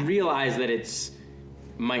running. You Yeah. realize that it's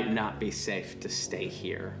might not be safe to stay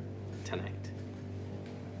here tonight.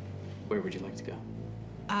 Where would you like to go?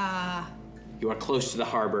 You are close to the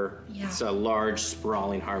harbor. Yeah. It's a large,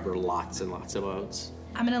 sprawling harbor, lots and lots of boats.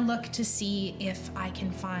 I'm gonna look to see if I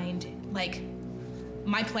can find, like,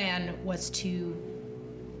 my plan was to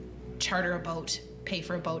charter a boat, pay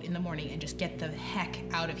for a boat in the morning, and just get the heck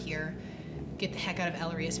out of here, get the heck out of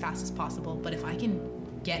Ellory as fast as possible. But if I can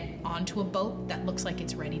get onto a boat that looks like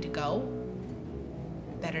it's ready to go,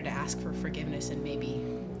 better to ask for forgiveness and maybe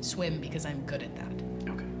swim because I'm good at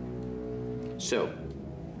that. Okay. So,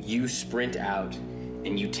 you sprint out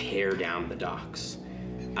and you tear down the docks.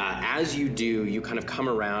 As you do, you kind of come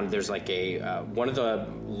around. There's like a one of the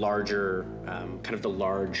larger, kind of the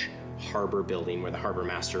large harbor building where the harbor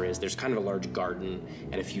master is. There's kind of a large garden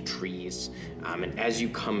and a few trees. And as you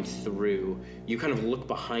come through, you kind of look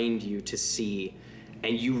behind you to see,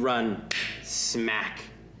 and you run smack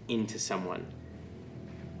into someone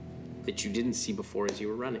that you didn't see before as you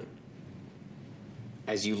were running.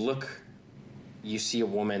 As you look, you see a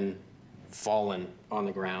woman fallen on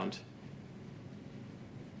the ground.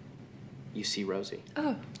 You see Rosie.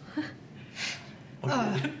 Oh.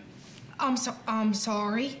 I'm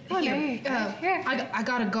sorry. Oh, no, you're good. Here. I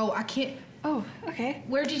gotta go. I can't. Oh, okay.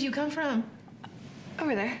 Where did you come from?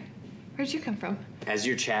 Over there. Where'd you come from? As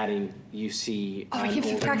you're chatting, you see Oh, I an keep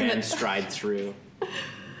older cracking man it. stride through.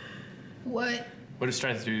 What? What is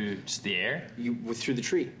straight through just the air? Through the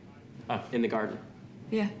tree. Oh. In the garden.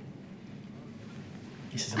 Yeah.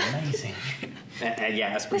 This is amazing.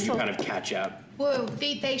 Yeah, Esper, you Whistle. kind of catch up. Whoa,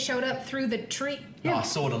 they showed up through the tree. Oh, I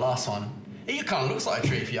saw the last one. It kind of looks like a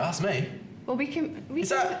tree if you ask me. Well,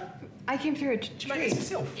 I came through a Did you make tree. it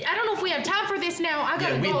yourself? I don't know if we have time for this now. I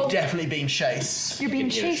gotta Yeah, go. we've definitely been chased. You're being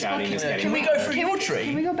You can hear chased. Well, shouting is getting Can we go through your tree?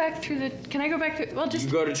 Can we go back through the? Can I go back through? Well, just.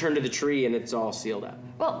 You go to turn to the tree and it's all sealed up.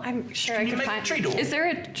 Well, I'm sure Can I you could make a find. tree door? Is there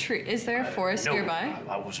a tree? Is there a forest nearby?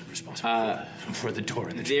 I wasn't responsible for the door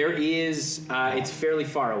in the There is, it's fairly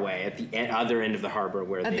far away at the other end of the harbor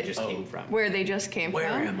where they the- just came from. Where they just came Where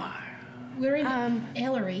from? am I? We're in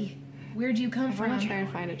Ellory. Where'd you come I from? want to try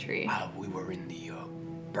and find a tree. We were in the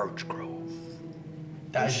birch grove.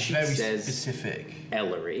 That is She very says- specific.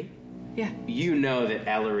 Ellory. Yeah. You know that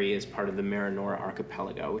Ellory is part of the Marinora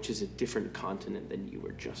Archipelago, which is a different continent than you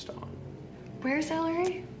were just on. Where's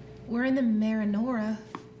Ellery? We're in the Marinora.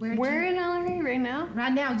 We're in Ellery right now.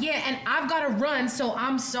 Right now, yeah, and I've gotta run, so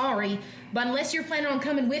I'm sorry. But unless you're planning on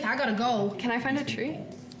coming with, I gotta go. Can I find a tree?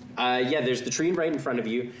 Yeah, there's the tree right in front of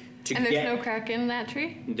you. And there's no crack in that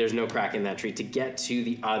tree? There's no crack in that tree. To get to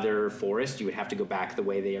the other forest, you would have to go back the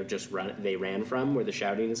way they ran from, where the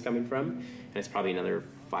shouting is coming from, and it's probably another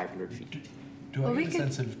 500 feet. Do Well, I we get a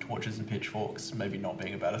could- sense of torches and pitchforks maybe not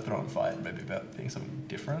being about a throne fight, maybe about being something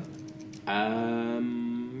different?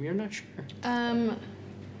 You're not sure.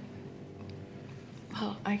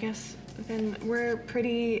 Well, I guess then we're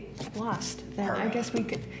pretty lost. Then I guess we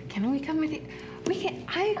could. Can we come with you?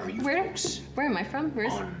 Where am I from?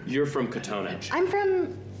 You're from Katona. I'm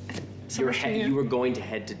from. You were going to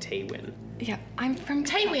head to Taywin. Yeah, I'm from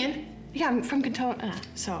Taywin. Yeah, I'm from Katona.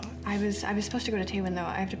 So I was supposed to go to Taywin though.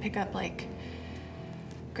 I have to pick up like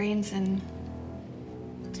grains and.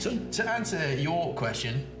 To answer your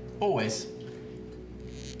question, always.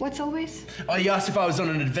 What's always? Oh, you asked if I was on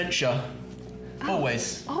an adventure.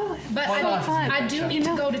 Always. Oh, But I do need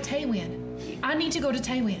to go to Taywin. I need to go to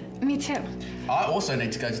Taywin. Me too. I also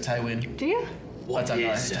need to go to Taywin. Do you? I don't know.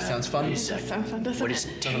 It just sounds fun. That sounds fun, doesn't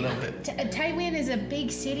it? Done a little bit. Taywin is a big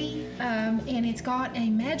city, and it's got a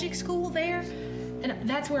magic school there, and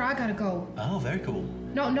that's where I gotta go. Oh, very cool.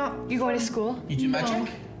 No. You going to school? You do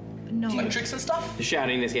magic? No. Do you like tricks and stuff? The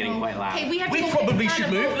shouting is getting quite loud. Okay, we have to We go probably find should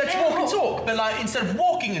a move. boat Let's now. walk and talk. But like, instead of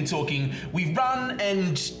walking and talking, we run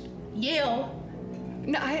and... Yell.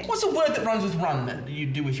 No, What's a word that rhymes with run that you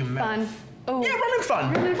do with your mouth? Fun. Oh. Yeah, running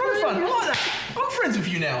fun. Running fun. I like that. I'm friends with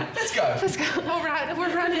you now. Let's go. Let's go. All right,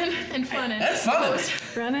 we're running and funning. That's fun.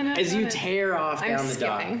 Running. As you tear off down the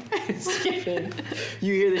dock, skipping.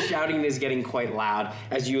 You hear the shouting is getting quite loud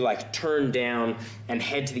as you like turn down and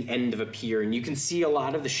head to the end of a pier, and you can see a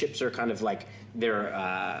lot of the ships are kind of like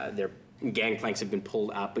their gangplanks have been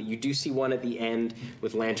pulled up, but you do see one at the end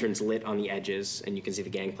with lanterns lit on the edges, and you can see the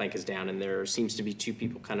gangplank is down, and there seems to be two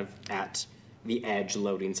people kind of at the edge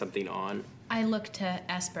loading something on. I look to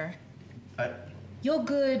Esper. You're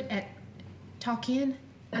good at talking,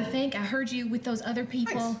 I think. I heard you with those other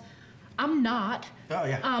people. Thanks. I'm not. Oh,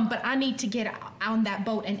 yeah. But I need to get on that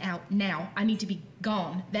boat and out now. I need to be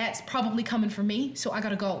gone. That's probably coming for me, so I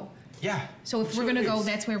gotta go. Yeah. So if we're gonna go,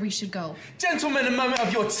 that's where we should go. Gentlemen, a moment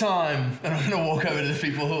of your time. And I'm gonna walk over to the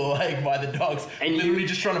people who are like by the docks, and literally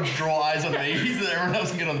just trying to draw eyes on me so that everyone else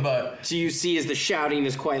can get on the boat. So you see as the shouting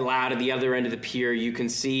is quite loud at the other end of the pier, you can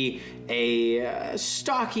see a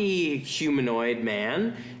stocky humanoid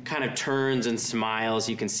man kind of turns and smiles.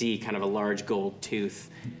 You can see kind of a large gold tooth.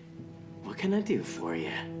 What can I do for you?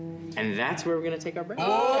 And that's where we're gonna take our break.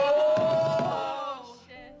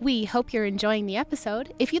 We hope you're enjoying the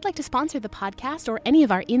episode. If you'd like to sponsor the podcast or any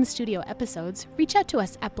of our in-studio episodes, reach out to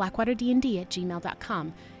us at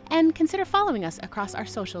blackwaterdnd@gmail.com and consider following us across our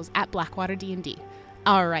socials at blackwaterdnd.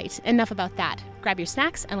 All right, enough about that. Grab your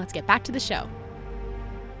snacks and let's get back to the show.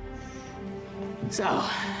 So,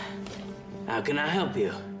 how can I help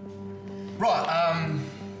you? Right,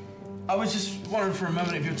 I was just wondering for a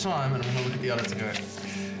moment of your time, and I'm gonna look at the others and go,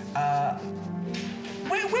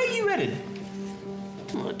 where are you headed?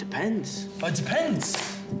 Well, it depends. Oh, it depends.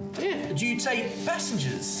 Yeah. Do you take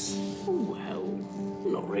passengers? Well,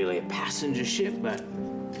 not really a passenger ship, but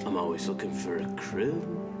I'm always looking for a crew.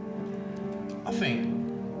 I think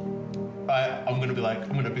I'm gonna be like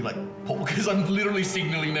Paul, because I'm literally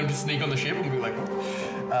signaling them to sneak on the ship. I'm gonna be like,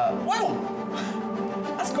 well,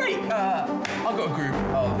 that's great. I've got a group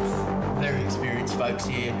of very experienced folks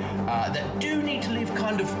here that do need to leave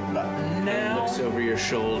kind of like now. Looks over your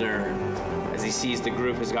shoulder as he sees the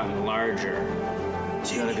group has gotten larger.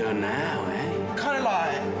 You gotta go now, eh? Kind of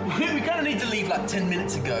like we kind of need to leave like 10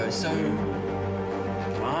 minutes ago. So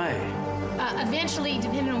why? Eventually,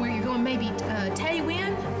 depending on where you're going, maybe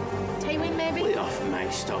Taywin? Taywin, maybe? We often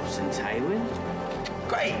make stops in Taywin.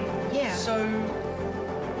 great. Yeah. So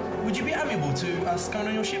would you be amenable to us going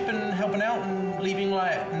on your ship and helping out and leaving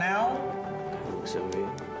like now? Looks over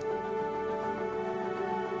you.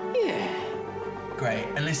 Yeah. Great.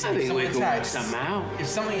 And listen, I if think something we can work attacks, something out. if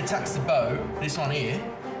something attacks the boat, this one here,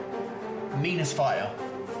 meanest fighter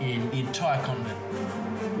in the entire continent.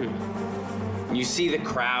 You see the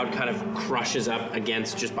crowd kind of crushes up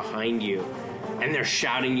against just behind you, and they're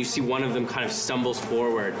shouting. You see one of them kind of stumbles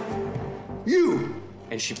forward. You!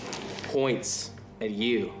 And she points at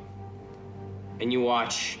you. And you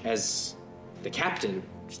watch as the captain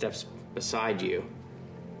steps beside you.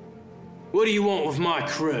 What do you want with my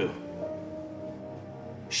crew?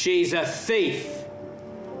 She's a thief.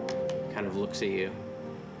 Kind of looks at you.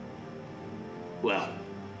 Well,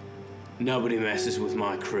 nobody messes with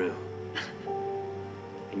my crew.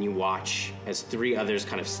 And you watch as three others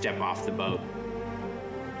kind of step off the boat.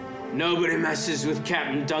 Nobody messes with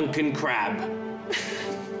Captain Duncan Crab.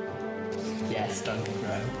 Yes, Duncan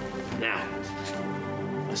Crab. Now,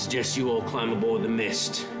 I suggest you all climb aboard the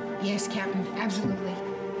Mist. Yes, Captain, absolutely.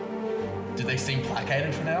 Do they seem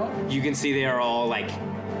placated for now? You can see they're all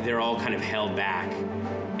kind of held back.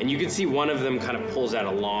 And you can see one of them kind of pulls out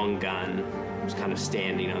a long gun, who's kind of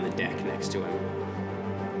standing on the deck next to him.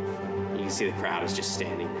 You can see the crowd is just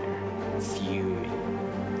standing there, fuming.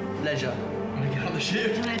 Leisure. I'm gonna get on the ship.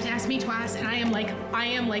 You don't have to ask me twice, and I am like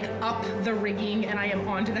up the rigging, and I am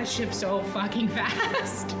onto that ship so fucking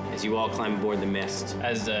fast. as you all climb aboard the Mist.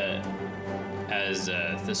 As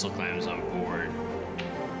Thistle climbs on board,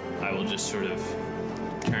 I will just sort of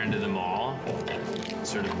turn to them all,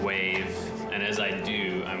 sort of wave, and as I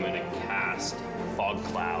do, I'm going to cast Fog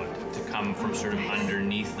Cloud to come from sort of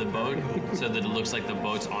underneath the boat so that it looks like the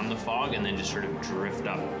boat's on the fog and then just sort of drift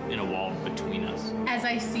up in a wall between us. As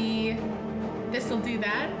I see Thistle do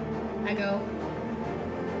that, I go,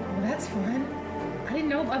 well, that's fun. I didn't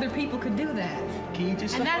know other people could do that. Can you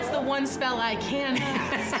just? And that's the one spell I can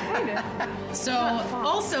cast. So,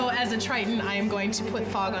 also as a Triton, I am going to put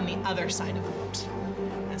fog on the other side of the boat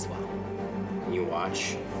as well. You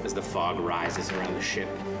watch as the fog rises around the ship,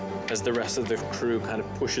 as the rest of the crew kind of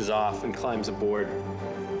pushes off and climbs aboard,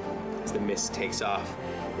 as the Mist takes off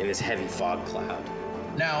in this heavy fog cloud.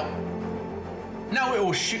 Now we're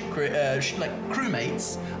all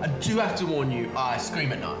crewmates. I do have to warn you, I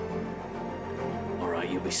scream at night. All right,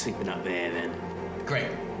 you'll be sleeping up there then. Great.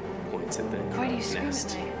 Points at the Why do you crow's scream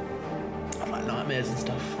nest. at night? I like nightmares and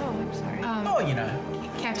stuff. Oh, I'm sorry. You know.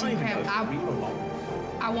 Captain Crab,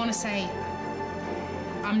 I want to say,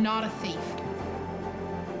 I'm not a thief.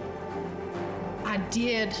 I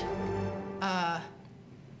did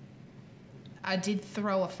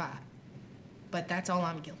throw a fight, but that's all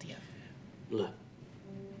I'm guilty of. Look,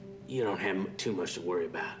 you don't have too much to worry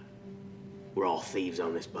about. We're all thieves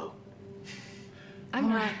on this boat. I'm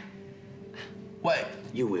not. Wait,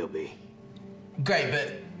 You will be. great,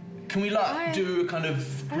 but can we do a kind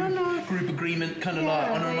of group agreement, kind of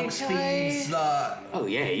Yeah, honor amongst like, thieves? Oh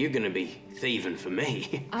yeah, you're gonna be thieving for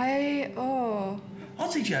me. I'll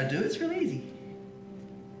teach you how to do it. It's really easy.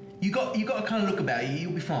 You got to kind of look about you.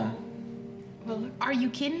 You'll be fine. Well, are you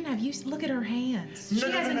kidding? Look at her hands. She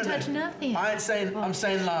hasn't touched nothing. I'm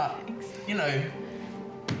saying like, you know,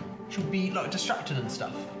 she'll be like distracted and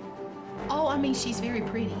stuff. Oh, I mean, she's very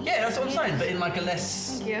pretty. Yeah, that's what I'm saying, but in like a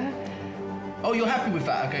less. Yeah. Oh, you're happy with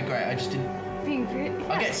that? Okay, great. I just didn't. Being pretty.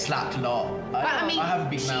 I get slapped a lot. I mean, I have a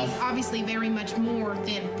big she's mouth. obviously very much more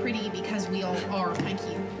than pretty because we all are. Thank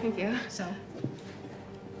you. Thank you. So,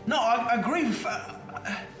 No, I agree with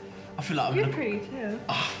that. I feel like I'm You're gonna. pretty too.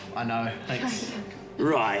 Oh, I know. Thanks.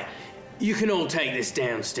 Right, you can all take this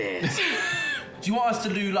downstairs. Do you want us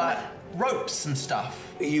to do like ropes and stuff?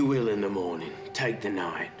 You will in the morning. Take the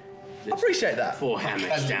night. I appreciate that. 4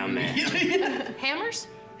 hammocks down there. hammers?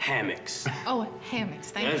 Hammocks. Oh, hammocks.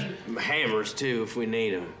 Thank There's you. hammers too if we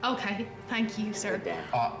need them. Okay, thank you, sir. Down.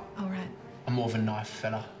 All right. I'm more of a knife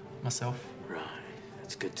fella myself. Right,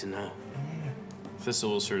 that's good to know. Thistle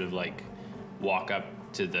will sort of like walk up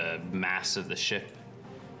to the mast of the ship,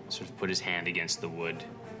 sort of put his hand against the wood,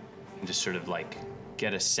 and just sort of like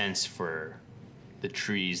get a sense for the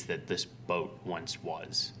trees that this boat once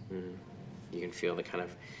was. You can feel the kind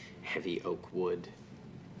of heavy oak wood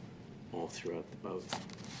all throughout the boat.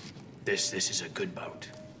 This is a good boat.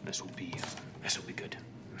 This will be good.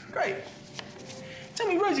 Great. Tell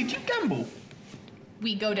me, Rosie, do you gamble?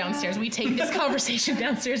 We go downstairs. We take this conversation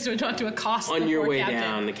downstairs so not to accost the On your poor way captain.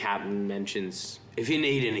 down, the captain mentions, if you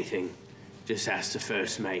need anything, just ask the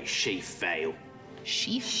first mate, Sheaf Vale.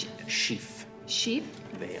 Sheaf? Sheaf Sheaf?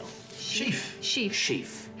 Vale. Sheaf. Sheaf.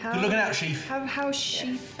 Sheaf. How, Good looking out, Sheaf. How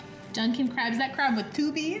sheaf? Duncan Crab. Is that crab with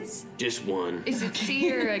 2 B's? Just one. Is it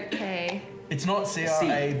C or a K? It's not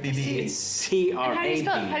C-R-A-B-B. It's C-R-A-B.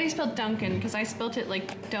 How do you spell Duncan? Because I spelled it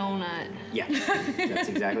like donut. Yeah, that's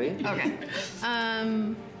exactly it. Okay.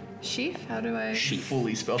 Sheaf? How do I? She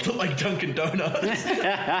fully spelled it like Dunkin' Donuts.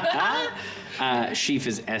 Sheaf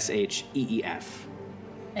is S-H-E-E-F.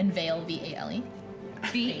 And Vale, V-A-L-E.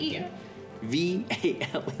 B-E?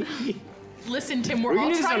 V-A-L-E. Listen, Tim, we're We're all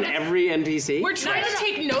gonna do this trying on to... every NPC? We're trying to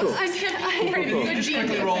take notes. I'm trying to good Just deal.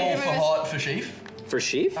 quickly roll for hot for Sheaf. For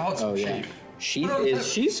Sheaf? Hot's Oh, yeah. Sheaf. Sheaf is,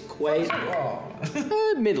 she's quite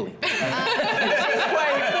Oh. middling.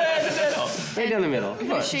 Right down the middle.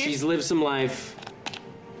 Who's Sheaf? She's lived some life.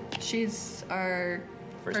 She's our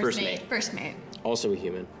First mate. first mate. Also a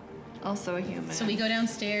human. Also a human. So we go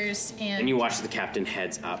downstairs And you watch the captain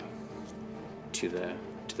heads up to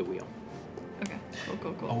the wheel. Okay.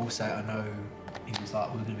 Cool. I will say, I know he was like,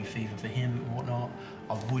 we're going to be thieving for him and whatnot.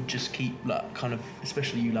 I would just keep, like, kind of,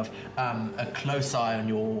 especially you, love, a close eye on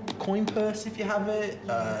your coin purse if you have it.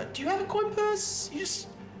 Do you have a coin purse? Do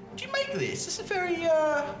you make this? It's a very,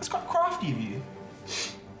 it's quite crafty of you.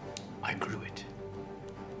 I grew it.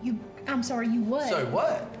 I'm sorry, you what? So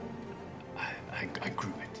what? I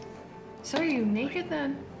grew it. So are you naked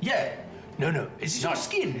then? Yeah. No, it's It's not not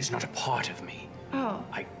skin. It's not a part of me. Oh.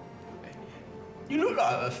 You look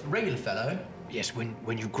like a regular fellow. Yes,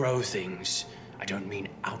 when you grow things, I don't mean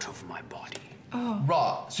out of my body. Oh.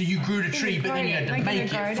 Right. So you grew the tree, but then you had to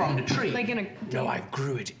make it from the tree. Like in a. No, I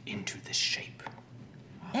grew it into this shape.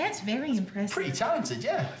 That's very impressive. Pretty talented,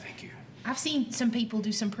 yeah. Thank you. I've seen some people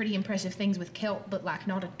do some pretty impressive things with kelp, but like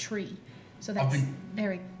not a tree. So that's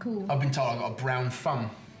very cool. I've been told I got a brown thumb.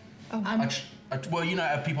 Oh. Well, you know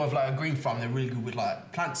how people have like a green thumb, they're really good with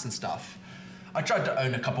like plants and stuff. I tried to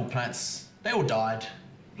own a couple plants. They all died.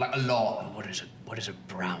 Like a lot. What is a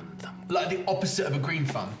brown thumb? Like the opposite of a green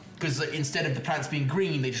thumb. Because instead of the plants being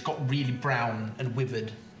green, they just got really brown and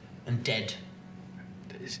withered and dead.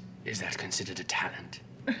 Is that considered a talent?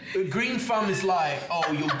 A green thumb is like, oh,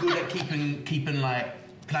 you're good at keeping like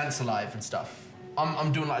plants alive and stuff.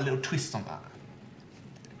 I'm doing like a little twist on that.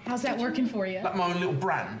 How's that working for you? Like my own little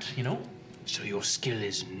brand, you know? So your skill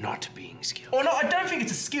is not being skilled. Oh no, I don't think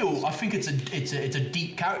it's a skill. I think it's a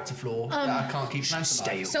deep character flaw that I can't keep plants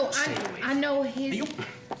alive. So I know his.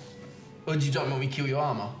 Or you don't want me to kill your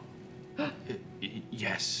armor?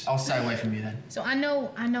 Yes. I'll stay away from you then. So I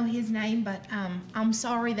know his name, but I'm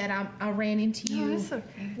sorry that I ran into you. No, it's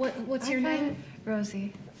okay. What's your name?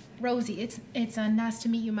 Rosie. Rosie. It's nice to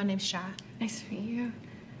meet you. My name's Shy. Nice to meet you.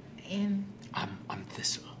 And I'm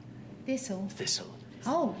Thistle. Thistle. Thistle.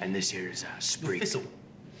 Oh. And this here is Sprig. Thistle.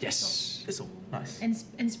 Yes. Thistle. Nice.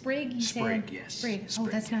 And Sprig, you Sprig, said? yes. Sprig. Oh,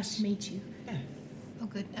 Sprig, that's nice yes. to meet you. Yeah. Oh,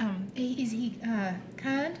 good. Is he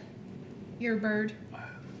kind? You're a bird.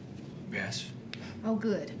 Yes. Oh,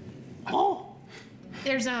 good. Oh.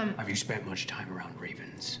 There's Have you spent much time around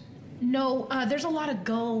ravens? no. There's a lot of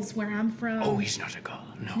gulls where I'm from. Oh, he's not a gull.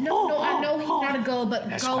 No. No, I know he's not a gull, but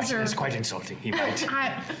gulls are. That's quite insulting. He might.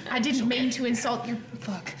 I didn't mean to insult your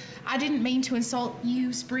fuck. I didn't mean to insult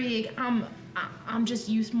you, Sprig. I'm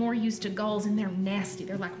just more used to gulls, and they're nasty.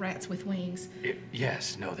 They're like rats with wings.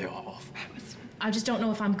 Yes. No, they're awful. I just don't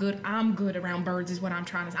know if I'm good. I'm good around birds, is what I'm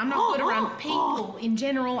trying to say. I'm not good around people in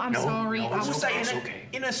general. I'm sorry. no, I it's was Say It's okay.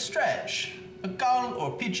 in a stretch, a gull or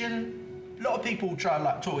a pigeon, a lot of people try to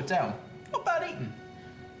like talk it down. Not bad eating.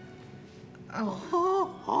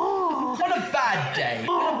 Oh. On a bad day.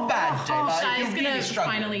 On a bad day. Like, Shy's you're gonna really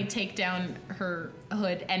struggling. finally take down her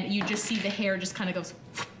hood, and you just see the hair just kind of goes.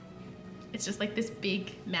 It's just like this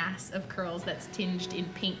big mass of curls that's tinged in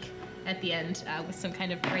pink at the end with some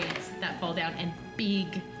kind of braids that fall down and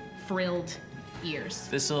big frilled ears.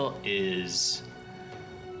 Thistle is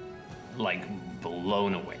like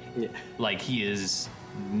blown away. Yeah. Like he has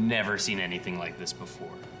never seen anything like this before.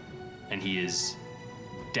 And he is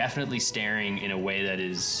definitely staring in a way that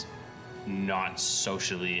is not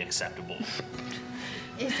socially acceptable.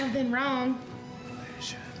 Is something wrong?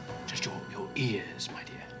 Just your ears, my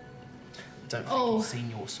dear. Don't think you've seen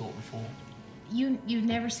your sort before. You've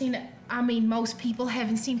never seen it. I mean, most people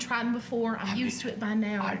haven't seen Triton before. I'm used to it by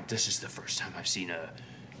now. This is the first time I've seen a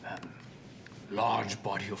large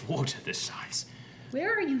body of water this size.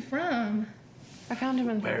 Where are you from? I found him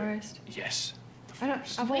in the forest. Yes. I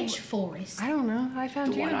don't. Which forest? I don't know. I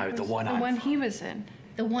found The you. one in I- the forest. one The I'm one from. he was in.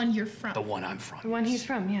 The one you're from. The one I'm from. The one he's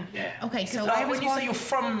from. Yeah. Yeah. Okay, so Like, when you say you're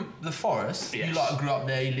from the forest, you Yes. like grew up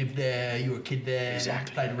there, you lived there, you were a kid there,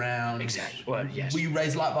 Exactly. played around. Exactly. Well, yes. Were you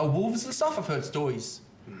raised like by wolves and stuff? I've heard stories.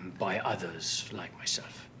 By others like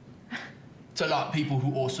myself. So like people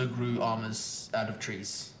who also grew armors out of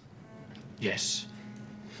trees. Yes.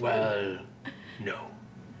 Well, no.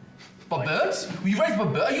 By birds? Were you raised by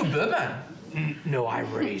birds? Are you a birdman? No, I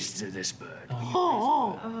raised this bird.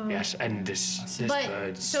 Yes, and this but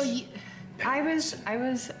bird's... so you. I was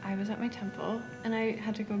at my temple and I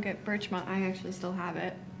had to go get birch moss. I actually still have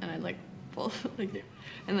it, and I like pull like,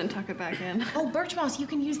 and then tuck it back in. Oh, birch moss. You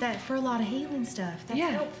can use that for a lot of healing stuff. That's Yeah.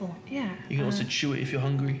 helpful. Yeah. You can also chew it if you're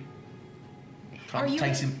hungry. Are you?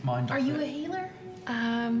 Takes your mind off Are you it. a healer?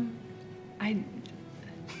 I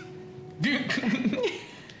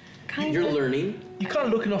kind You're of. learning. You're kind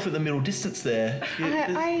of looking off at the middle distance there.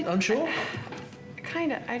 I- Unsure?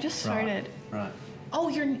 Kind of. I just started. Right. Oh,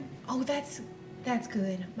 you're. Oh, that's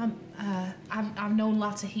good. I've known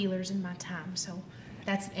lots of healers in my time, so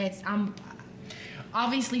I'm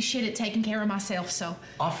obviously shit at taking care of myself. So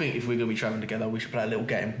I think if we're going to be traveling together, we should play a little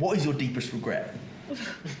game. What is your deepest regret?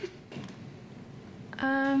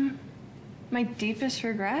 My deepest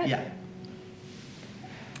regret. Yeah.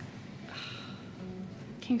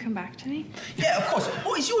 Can you come back to me? Yeah, of course.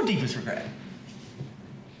 What is your deepest regret?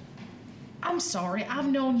 I'm sorry. I've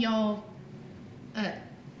known y'all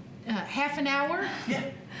half an hour. Yeah.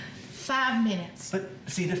 5 minutes. But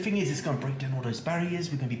see, the thing is, it's going to break down all those barriers.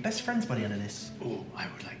 We're going to be best friends by the end of this. Oh, I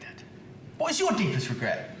would like that. What is your deepest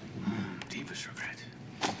regret? Deepest regret.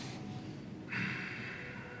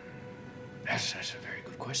 That's a very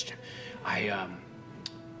good question. I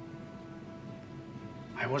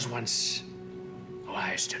was once Oh,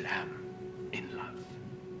 I still am in love.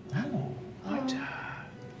 Oh.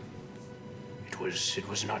 But it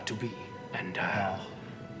was not to be, and I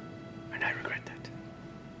regret that.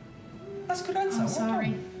 That's a good answer. I'm Well sorry.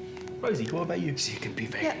 done. Rosie, what about you? See, it can be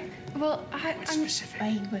vague. Yeah. Well, Quite I'm specific.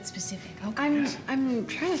 Vague but specific. Okay. I'm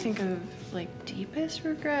trying to think of like deepest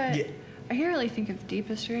regret. Yeah. I can't really think of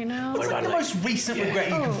deepest right now. What's like the most recent regret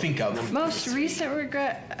you can think of? Most recent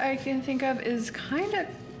regret I can think of is kind of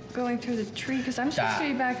going through the tree because I'm supposed to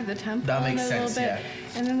be back at the temple that in makes a little sense, bit,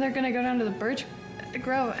 yeah. and then they're gonna go down to the birch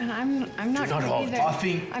grove, and I'm not not gonna hold. be there. I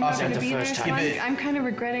think I'm not after gonna the be there. first So time- I'm kind of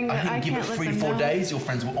regretting I that I think give can't it let 3 to them 4 know. days, your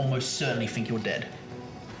friends will almost certainly think you're dead.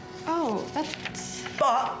 Oh, that's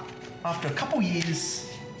But after a couple years,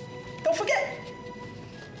 they'll forget.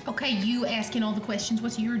 Okay, you asking all the questions.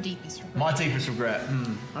 What's your deepest regret? My deepest regret.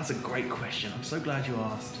 That's a great question. I'm so glad you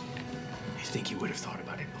asked. You think you would have thought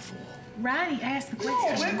about it before? Right, ask the No,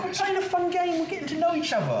 question. we're playing a fun game. We're getting to know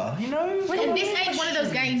each other, you know? And this ain't one of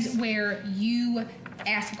those games where you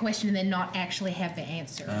ask a question and then not actually have the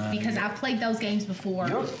answer. Because I've played those games before.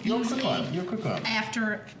 You're a quick usually one. You're a quick one.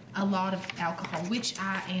 after a lot of alcohol, which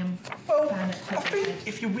I am Well, fine I at think present.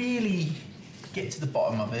 if you really get to the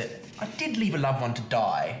bottom of it, I did leave a loved one to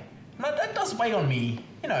die. And that does weigh on me,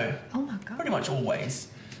 you know, Oh my God. pretty much always.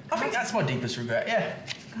 I think that's my deepest regret, yeah.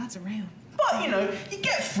 God's around. But, you know, you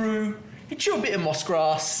get through, you chew a bit of moss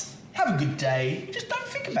grass, have a good day, you just don't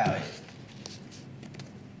think about it.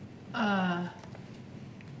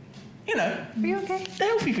 You know, Are you okay? the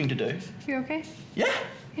healthy thing to do. You okay? Yeah,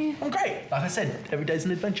 Yeah. I'm great. Like I said, every day's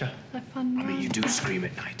an adventure. Have fun. I mean, you do scream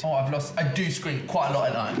at night. Oh, I do scream quite a lot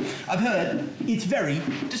at night. I've heard it's very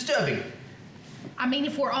disturbing. I mean,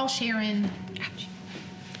 if we're all sharing,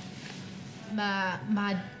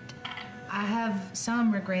 I have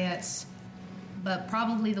some regrets, but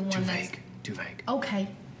probably the one Too that's vague. Too vague. okay.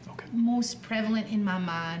 Okay. Most prevalent in my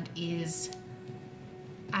mind is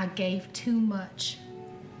I gave too much,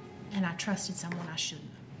 and I trusted someone I shouldn't.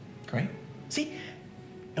 Great. See,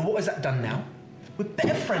 and what has that done now? We're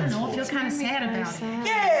better I friends. don't know. I feel for it. kind of sad about it.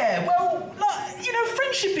 Yeah, well, like, you know,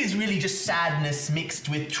 friendship is really just sadness mixed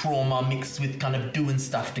with trauma, mixed with kind of doing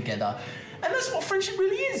stuff together. And that's what friendship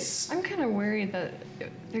really is. I'm kind of worried that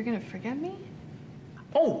they're gonna forget me.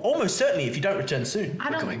 Oh, almost certainly if you don't return soon. I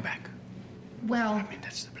We're don't. going back. Well, I mean,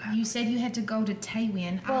 that's the plan. you said you had to go to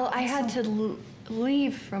Taywin. Well, I had to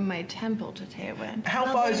leave from my temple to Taywin. How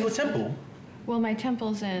far is your temple? Well, my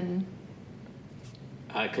temple's in.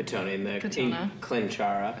 Katona in the Katona. in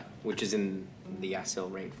Clinchara, which is in the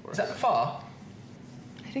Yasil rainforest. Is that far?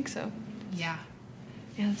 I think so. Yeah.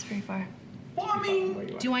 Yeah, that's very far. Well, I mean, Where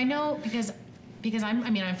you are. Do I know because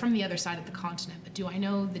I'm from the other side of the continent, but do I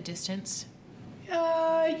know the distance?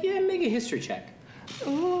 Yeah, make a history check.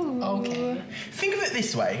 Ooh. Okay. think of it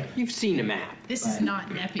this way. You've seen a map. This is not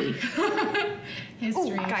Neppy.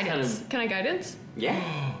 History. Guidance. Can I guidance?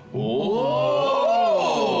 Yeah.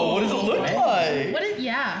 Oh, what does it look like?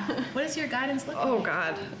 What does your guidance look like? Oh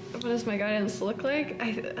God. What does my guidance look like?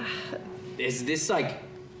 Is this like,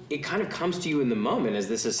 it kind of comes to you in the moment as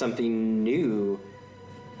this is something new.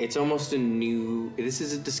 It's almost this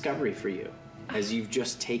is a discovery for you. As you've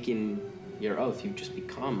just taken your oath, you've just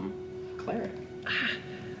become a cleric.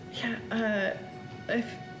 Yeah.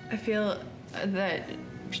 I feel that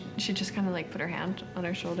she just kind of like put her hand on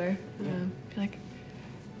her shoulder. Be like,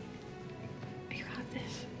 you got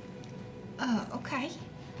this. Okay.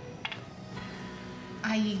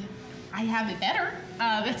 I have it better.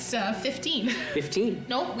 That's 15. 15.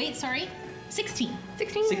 No, wait, sorry. 16.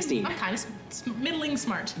 16. I'm kind of middling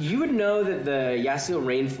smart. You would know that the Yasil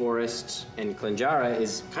rainforest and Clinjara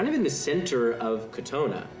is kind of in the center of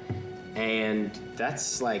Katona. And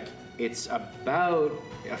that's like, it's about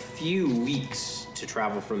a few weeks to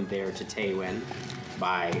travel from there to Taywin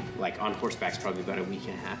by, like, on horseback's probably about a week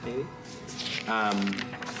and a half, maybe.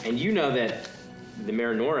 And you know that the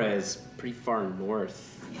Marinora is pretty far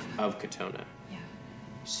north of Katona. Yeah.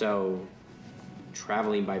 So,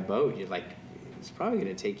 traveling by boat, you're like, it's probably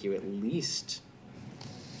going to take you at least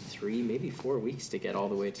 3, maybe 4 weeks to get all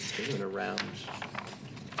the way to Taywin around.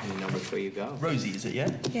 And you know which way you go. Rosie, is it, yeah?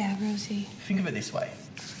 Yeah, Rosie. Think of it this way.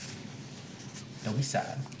 They'll be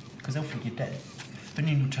sad, because they'll think you're dead. But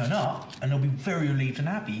then you'll turn up, and they'll be very relieved and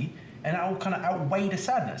happy, and that'll kind of outweigh the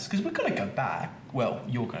sadness. Because we're going to go back. Well,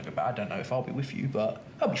 you're going to go back. I don't know if I'll be with you, but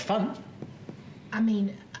that'll be fun. I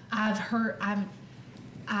mean, I've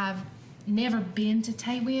never been to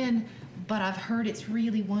Taywin, but I've heard it's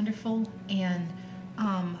really wonderful, and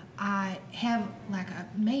I have like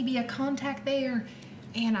maybe a contact there,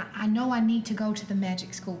 and I know I need to go to the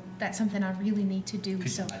magic school. That's something I really need to do.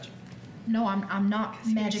 Because So you're magic. no, I'm not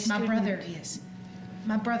you're a magic. My student. brother is.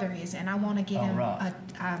 my brother is, and I want to get him. Right.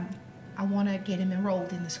 I want to get him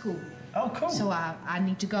enrolled in the school. Oh, cool. So I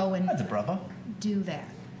need to go and That's a brother. do that.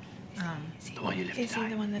 The one you live Is he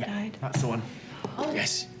the one that died? That's the one.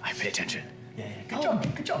 Yes, I pay attention. Yeah. Good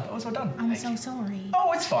job. Good job. That was well done. I'm so sorry.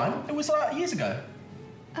 Oh, it's fine. It was like years ago.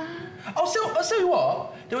 I'll tell you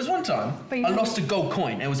what. There was one time I lost a gold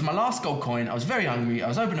coin. It was my last gold coin. I was very hungry. I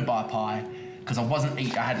was hoping to buy a pie because I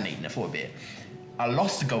hadn't eaten it for a bit. I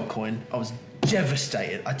lost a gold coin. I was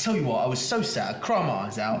devastated. I tell you what, I was so sad. I cried my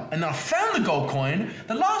eyes out. And then I found the gold coin.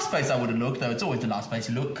 The last place I would have looked, though it's always the last place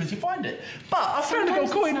you look because you find it. But I found a gold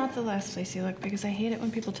Sometimes coin. it's not the last place you look because I hate it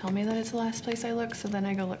when people tell me that it's the last place I look, so then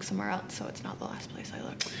I go look somewhere else, so it's not the last place I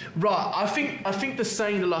look. Right. I think the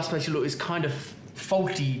saying the last place you look is kind of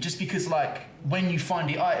faulty just because like when you find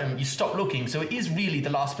the item you stop looking, so it is really the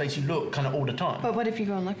last place you look kind of all the time. But what if you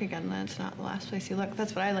go and look again, then it's not the last place you look?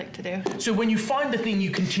 That's what I like to do. So when you find the thing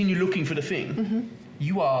you continue looking for the thing.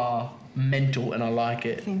 You are mental and I like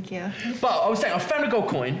it. Thank you. But I was saying I found a gold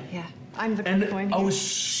coin Yeah, I'm the and gold coin. I was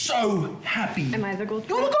so happy. Am I the gold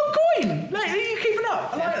You're coin? the gold coin! Like, are you keeping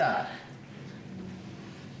up? I like that.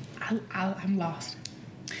 I'm lost.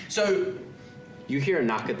 So You hear a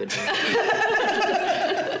knock at the door.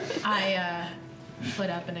 I put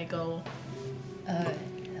up and I go,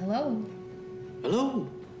 hello. Hello.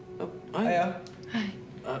 Hiya.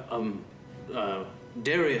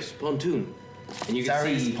 Darius Pontoon. And you can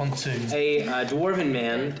Darius see Pontoon. a dwarven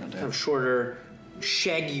man, kind of shorter,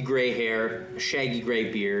 shaggy gray hair, a shaggy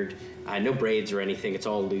gray beard, no braids or anything. It's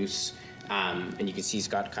all loose. And you can see he's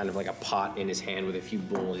got kind of like a pot in his hand with a few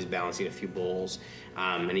bowls. He's balancing a few bowls.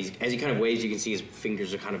 And as he kind of waves, you can see his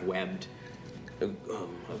fingers are kind of webbed.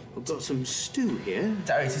 I've got some stew here.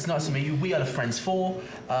 Darius, it's nice to meet you. We are the Friends 4,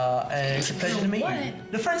 and it's a pleasure to meet you.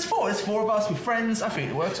 What? The Friends 4, there's 4 of us, we're friends. I think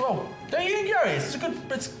it works well. Don't you think, Darius?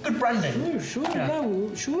 It's good branding. Sure,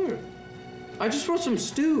 yeah, sure. I just brought some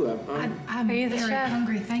stew. I'm Are you the very chef?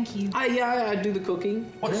 hungry, thank you. I do the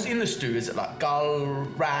cooking. What's in the stew? Is it like gull,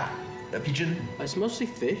 rat, a pigeon? It's mostly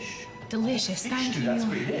fish. Delicious, thank Stew, you. that's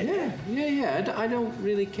pretty good. Yeah. I don't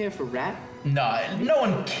really care for rat. No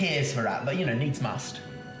one cares for rat, but needs must.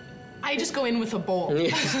 I just go in with a bowl. He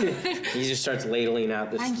just starts ladling out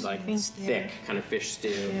this Thank you. thick kind of fish stew.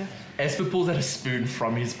 Yeah. Esper pulls out a spoon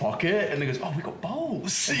from his pocket and he goes, "Oh, we got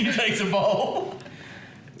bowls." He takes a bowl.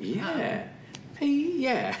 Yeah. Hey,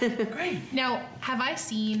 yeah. Great. Now, have I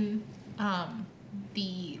seen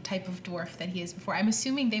the type of dwarf that he is before? I'm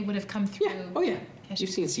assuming they would have come through. Yeah. Oh yeah. Kesher. You've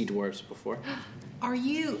seen sea dwarves before. Are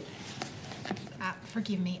you?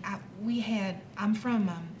 Forgive me. I'm from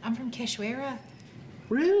Keshwera.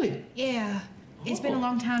 Really? Yeah. It's been a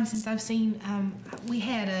long time since I've seen. We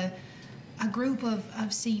had a group of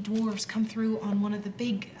sea dwarves come through on one of the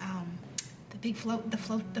big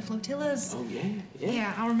flotillas. Oh yeah.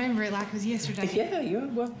 Yeah, I remember it like it was yesterday. Yeah.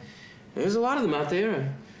 Well, there's a lot of them out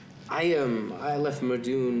there. I left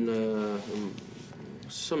Mardoon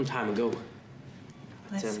some time ago.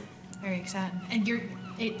 That's very exciting. And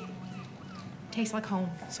it tastes like home.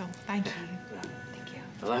 So thank you. Thank you.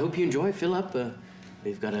 Well, I hope you enjoy. Fill up.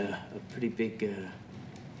 We've got a pretty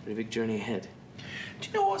big journey ahead. Do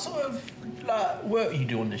you know what sort of like work you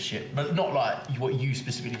do on this ship? But not like what you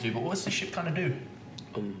specifically do, but what's the ship kind of do?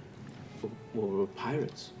 Well, we're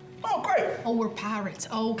pirates. Oh, great. Oh, we're pirates.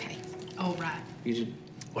 Oh, okay. Oh, right. You did.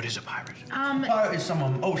 What is a pirate? Pirate is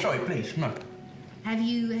someone. Oh, sorry, please. No. Have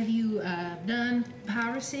you done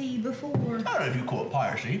piracy before? I don't know if you call it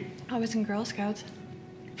piracy. I was in Girl Scouts.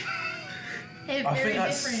 Very I think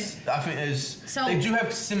different. there's. So- they do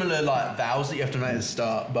have similar like vows that you have to make at the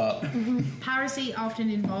start, but Piracy often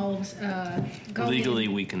involves going. Legally,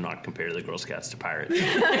 we cannot compare the Girl Scouts to pirates.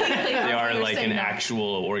 They are like an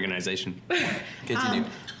actual organization. Continue.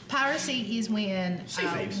 Piracy is when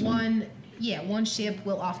thieves. one ship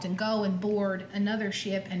will often go and board another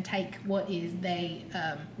ship and take what is they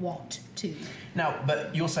want to. now,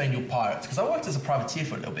 but you're saying you're pirates because I worked as a privateer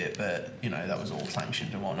for a little bit, but that was all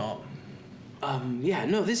sanctioned and whatnot. Yeah.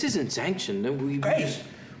 No, this isn't sanctioned. We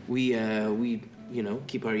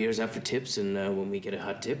keep our ears out for tips, and when we get a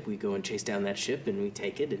hot tip, we go and chase down that ship, and we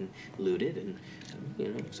take it and loot it, and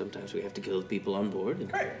sometimes we have to kill the people on board.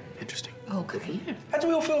 And Great. Interesting. Okay. How do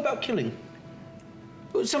we all feel about killing?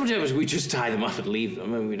 Sometimes we just tie them up and leave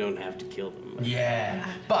them, and we don't have to kill them. Yeah,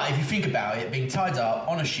 but if you think about it, being tied up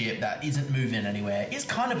on a ship that isn't moving anywhere is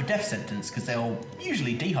kind of a death sentence because they'll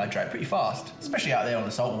usually dehydrate pretty fast, especially out there on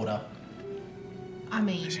the saltwater. I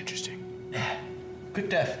mean, It's interesting. Yeah, quick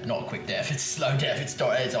death. Not a quick death. It's slow death.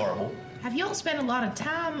 It's horrible. have y'all spent a lot of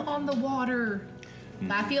time on the water?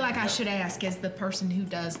 I feel like I should ask as the person who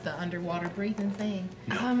does the underwater breathing thing.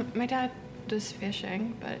 My dad just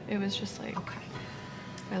fishing, but it was just like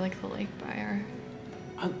by like the lake by our.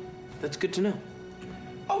 That's good to know.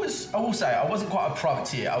 I will say, I wasn't quite a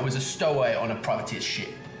privateer. I was a stowaway on a privateer's ship.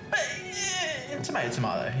 But,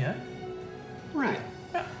 tomato, yeah? Right.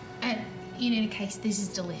 Yeah. And in any case, this is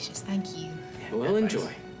delicious. Thank you. Yeah, well,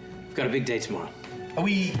 enjoy. We've got a big day tomorrow. Are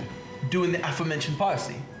we doing the aforementioned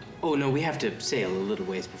piracy? Oh, no, we have to sail a little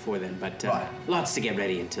ways before then, but lots to get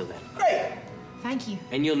ready until then. Great. Thank you.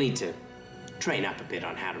 And you'll need to train up a bit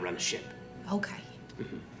on how to run a ship. Okay.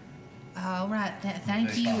 All right.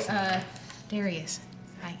 Thank you, Darius.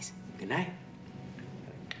 Thanks. Good night.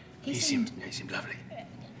 He seemed lovely.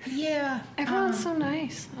 Yeah. Everyone's so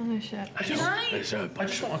nice on this ship. I just want to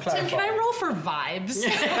clarify. Tim, can I roll for vibes?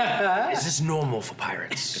 Is this normal for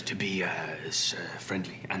pirates to be as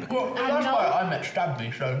friendly and Well, that's why I met stabbed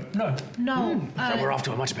me, so no. No. so we're off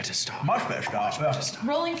to a much better start. Much better start.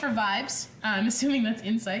 Rolling for vibes. I'm assuming that's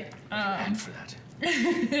insight. And for that.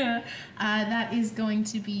 That is going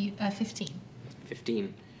to be 15.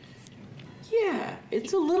 15. Yeah,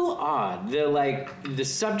 it's a little odd. The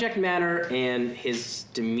subject matter and his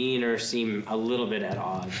demeanor seem a little bit at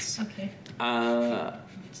odds. Okay.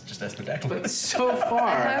 It's just Espadacle. But so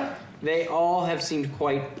far, they all have seemed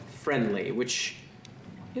quite friendly, which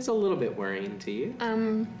is a little bit worrying to you.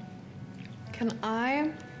 Can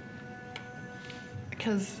I?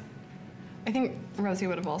 Because I think Rosie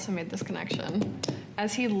would have also made this connection.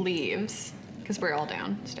 As he leaves, because we're all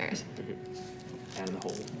downstairs. Down in the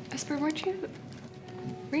hole. Esper, were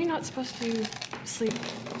you not supposed to sleep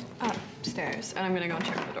upstairs? And I'm gonna go and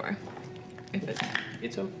check the door. If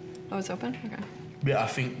it's open. Oh, it's open? Okay. Yeah, I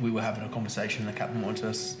think we were having a conversation and the captain wanted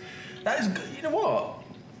us. That is good. You know what?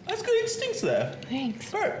 That's good instincts there.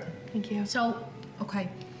 Thanks. Great. Thank you. So, okay.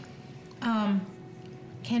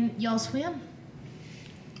 Can y'all swim?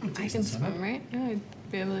 I can swim, right? Yeah,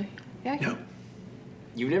 I'd be able to. Yeah, I can. No.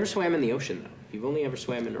 You've never swam in the ocean, though. You've only ever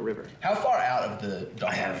swam in a river. How far out of the dock?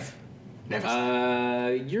 I have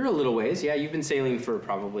never. You're a little ways. Yeah, you've been sailing for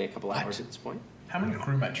probably a couple hours at this point. How many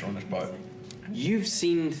crewmates are on this boat? You've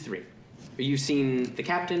seen 3. You've seen the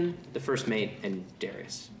captain, the first mate, and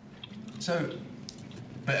Darius. So,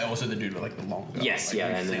 but also the dude with like the long gun. Yes, like, yeah,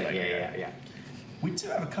 we and see, like, yeah. We do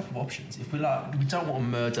have a couple of options. If we don't want to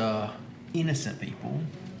murder innocent people,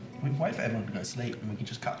 we can wait for everyone to go to sleep and we can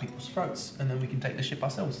just cut people's throats and then we can take the ship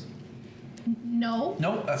ourselves. No.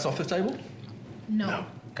 No, that's off the table. No.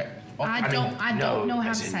 Okay. I don't know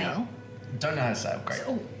how to sail. Don't know how to sail. Great.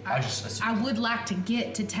 So, I just assumed. I would like to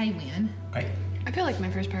get to Taywin. Great. I feel like my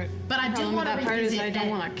first part. But I do want to that part is revisit I don't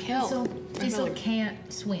want to kill. Thistle can't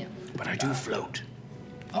swim. But I do float.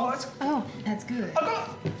 Oh, that's. Oh, that's good.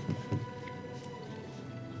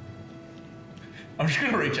 I'm just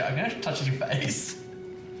gonna reach out. I'm gonna touch your face.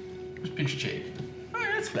 Just pinch your cheek. Oh,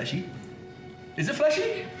 yeah, that's fleshy. Is it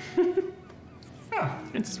fleshy? Oh.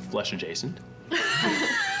 It's flesh adjacent.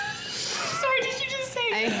 Sorry, did you just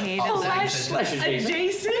say? I hate it. Flesh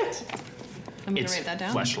Adjacent. I'm gonna It's write that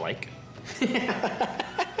down. flesh-like.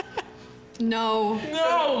 No.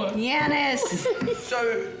 No. Yanis.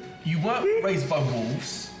 So, you weren't raised by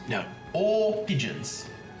wolves No. or pigeons.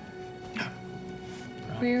 No.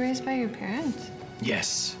 Were you raised by your parents?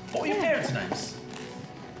 Yes. What were your parents' names?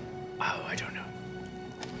 Oh, I don't know.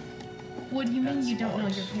 What do you mean That's you don't know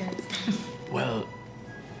odd. your parents? Well,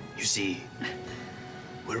 you see,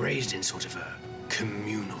 we're raised in sort of a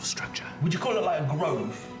communal structure. Would you call it like a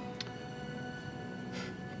grove?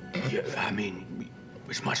 Yeah, I mean,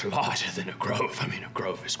 it's much larger than a grove. I mean, a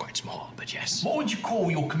grove is quite small, but yes. What would you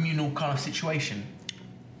call your communal kind of situation?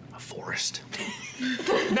 A forest.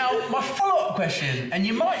 Now, my follow-up question, and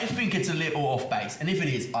you might think it's a little off base, and if it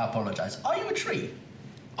is, I apologise. Are you a tree?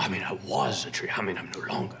 I mean, I was a tree. I mean, I'm no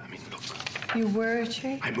longer. I mean, look, You were a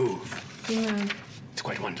tree? I move. You moved. It's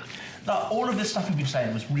quite wonderful. Like, all of this stuff you've been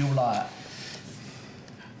saying was real life.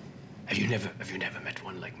 Have you never met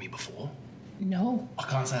one like me before? No. I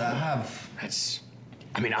can't say that I have.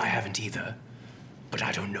 I mean, I haven't either, but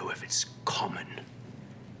I don't know if it's common.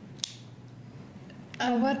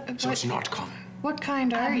 What? So it's not common. What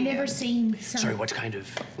kind are I've you? never seen some. Sorry, what kind of?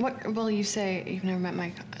 What? Well, you say you've never met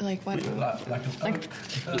my. Like what?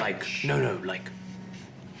 Like no, like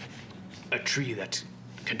a tree that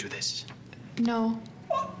can do this. No.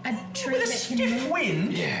 A tree With a that can stiff move.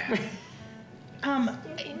 wind? Yeah. I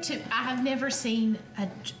have never seen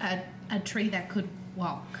a tree that could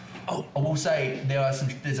walk. Oh, I will say there's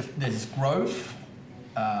this grove.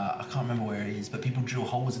 I can't remember where it is, but people drill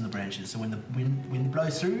holes in the branches, so when the wind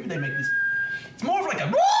blows through, they make this. It's more of like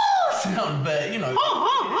a sound, but you know.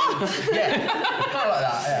 Yeah, kind of like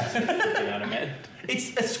that. Yeah. Get out of bed.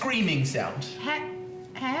 It's a screaming sound.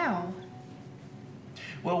 How?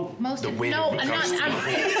 Well, Most The of wind no, becomes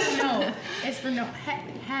no, it's for no.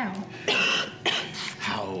 How?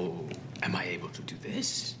 How am I able to do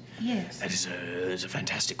this? Yes. That is a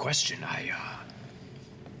fantastic question. I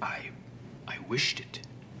wished it.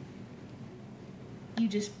 You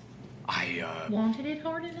just I wanted it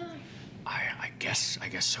hard enough. I guess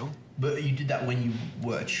so. but you did that when you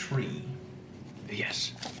were a tree.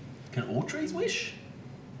 Yes. Can all trees wish?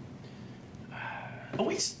 Are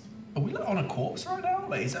we like on a corpse right now?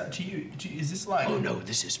 Like, is that to you? Is this like? Oh no,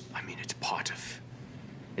 this is. I mean, it's part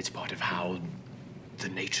of how the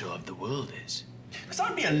nature of the world is. Because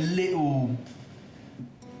I'd be a little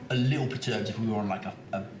perturbed if we were on like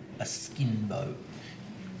a skin boat.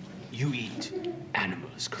 You eat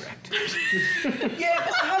animals, correct? Yeah,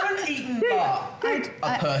 but I haven't eaten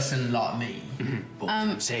a person like me. But what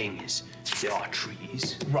I'm saying is, there are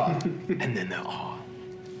trees, Right. and then there are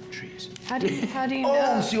trees. How do you Oh,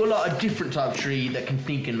 know? so you're like a different type of tree that can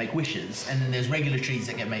think and make wishes, and then there's regular trees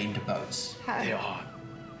that get made into boats. They are.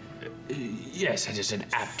 Yes, it is an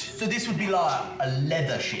apt. So this would be like a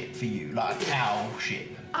leather ship for you, like a cow ship.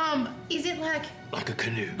 Is it like Like a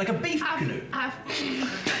canoe. Like a beef canoe. I've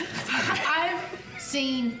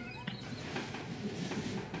seen.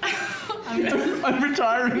 I'm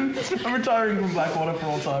retiring from Blackwater for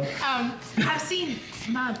all time. I've seen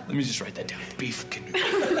my. Let me just write that down. Beef canoe.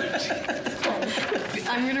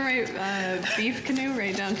 I'm gonna write beef canoe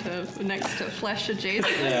right down to next to flesh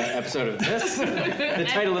adjacent. The episode of this. The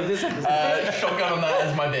title of this episode. Shotgun on that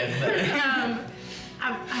as my bed.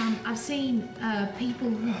 I've seen people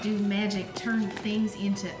who do magic turn things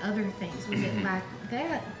into other things. Was it like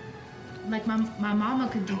that? Like my mama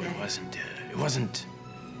could do No, that. it wasn't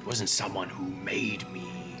someone who made me.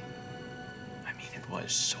 I mean, it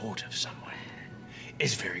was sort of someone.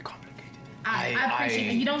 It's very complicated. I appreciate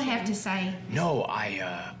it. You don't have to say. No,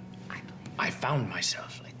 I found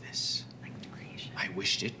myself like this. Like the creation. I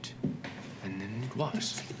wished it, and then it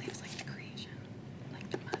was. Like the creation, like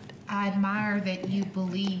the mud. I admire that you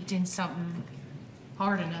believed in something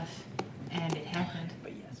hard enough, and it happened.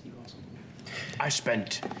 But yes, you also. I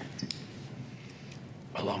spent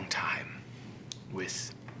a long time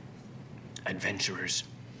with adventurers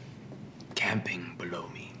camping below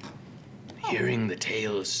me, hearing the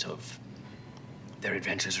tales of their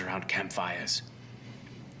adventures around campfires,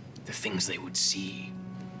 the things they would see,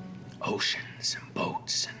 oceans and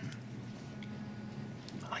boats and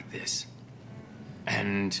like this.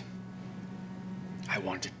 And I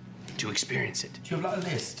wanted to experience it, Do you have like a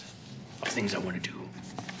list? of things I want to do.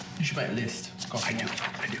 You should make a list. I do.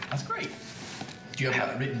 That's great. Do you have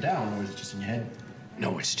that written down, or is it just in your head?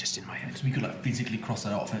 No, it's just in my head. Because we could like physically cross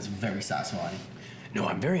that off, and it's very satisfying. No,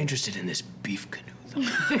 I'm very interested in this beef canoe,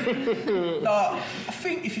 though. I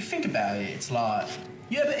think if you think about it, it's like,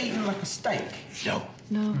 you ever eaten like a steak? No.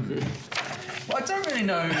 No. Well, I don't really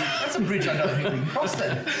know. That's a bridge I don't think we can cross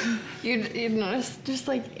then. You'd notice just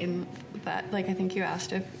like in that, like I think you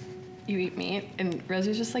asked if you eat meat, and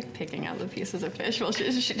Rosie's just like picking out the pieces of fish. Well,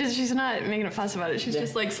 she's not making a fuss about it. She's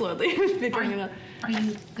just like slowly picking it up. Are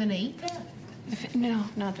you gonna eat that? No,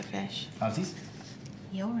 not the fish. How's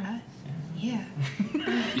You're right. Yeah.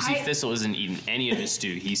 You see, Thistle isn't eating any of his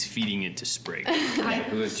stew. He's feeding it to Sprig.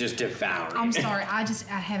 Who was just devouring. I'm sorry. I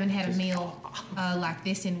haven't had a meal like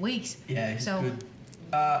this in weeks. Yeah, it's so, good.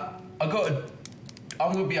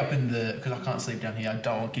 I'm gonna be up in the, because I can't sleep down here. I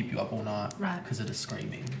don't want to keep you up all night, Right. Because of the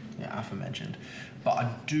screaming, aforementioned. But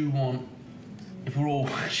I do want, if we're all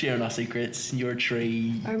sharing our secrets, you're a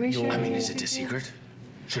tree. Are we you're- I sharing mean, is it a secret?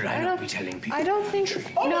 Should I not be telling people? I don't think.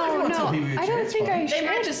 Oh, no, no, everyone tell people your I don't secrets, think fine. I they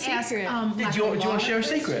might shared a just ask. secret. Like do you want to share a lot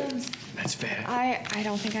secret? questions. That's fair. I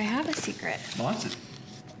don't think I have a secret. What?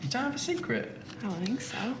 You don't have a secret? I don't think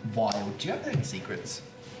so. Wild. Do you have any secrets?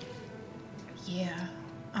 Yeah,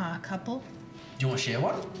 a couple. Do you want to share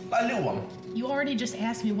one? Like a little one. You already just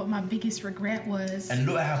asked me what my biggest regret was. And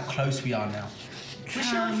look at how close we are now. We're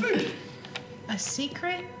sharing food. A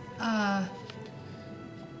secret?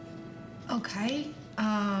 Okay.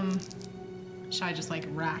 Shai just like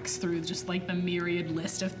racks through just like the myriad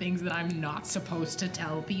list of things that I'm not supposed to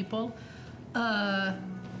tell people. I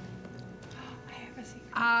have a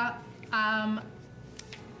secret.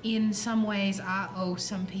 In some ways, I owe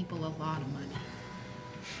some people a lot of money.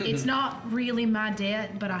 It's not really my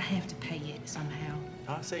debt, but I have to pay it somehow.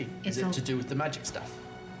 I see. It's Is it all- to do with the magic stuff?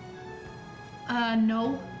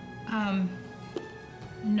 No.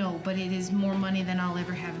 No, but it is more money than I'll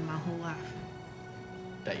ever have in my whole life.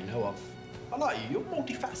 That you know of. I like you. You're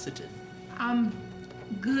multifaceted. I'm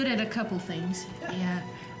good at a couple things. Yeah.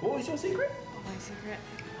 What was your secret? My secret.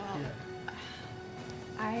 Well,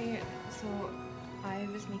 Yeah. so I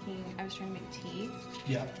was trying to make tea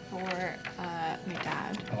Yeah. for my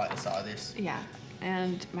dad. I like the side of this. Yeah,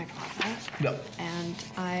 and my papa. Yep. And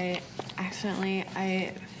I accidentally,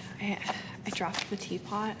 I dropped the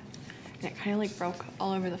teapot, and it kind of like broke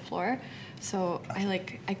all over the floor. So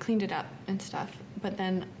I cleaned it up and stuff. But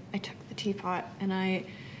then I took the teapot and I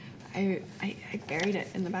buried it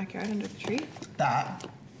in the backyard under the tree. That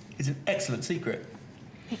is an excellent secret.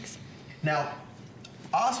 Thanks. Now,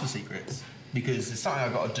 I ask for secrets because it's something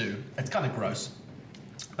I've got to do. It's kind of gross,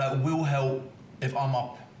 but it will help if I'm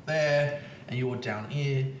up there and you're down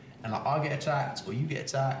here and like I get attacked or you get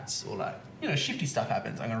attacked or like, you know, shifty stuff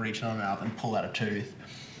happens. I'm going to reach in my mouth and pull out a tooth.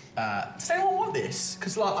 Does anyone want this?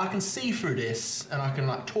 Because like I can see through this and I can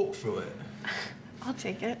like talk through it. I'll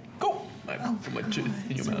take it. Cool. Like, put my tooth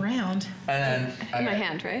in your It's mouth. around. And then In my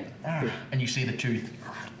hand, right? and you see the tooth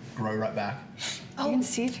grow right back. You can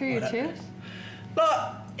see through your Whatever. tooth?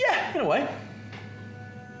 But yeah, in a way.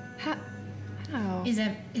 How? Is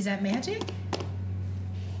that magic?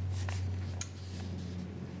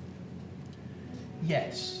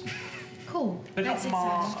 Yes. Cool. But That's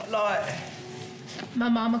not exciting. like My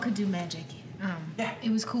mama could do magic. Yeah.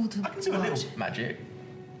 It was cool to I can do a watch. little magic.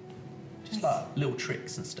 Just like little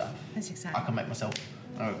tricks and stuff. That's I exciting. can make myself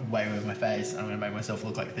wave with my face and I'm gonna make myself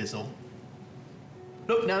look like Thistle.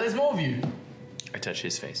 Look, now there's more of you. I touch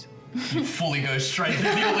his face. You fully go straight into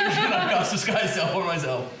the illusion of cast disguise self on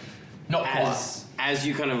myself. Not quite. As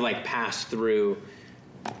you kind of like pass through,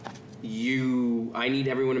 I need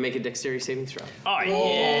everyone to make a dexterity saving throw. Oh,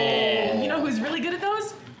 yeah. You know who's really good at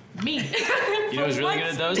those? Me. You know who's really good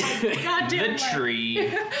at those? Goddamn The right.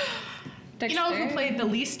 tree. You know who played the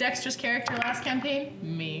least dexterous character last campaign?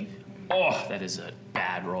 Me. Oh, that is a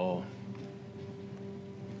bad roll.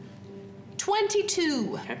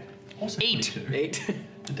 22. Okay. Also 8. 22. 8.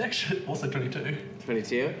 The dex also 22.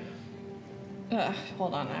 22.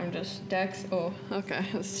 Hold on, I'm just dex. Oh, okay.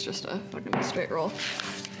 This is just a fucking straight roll.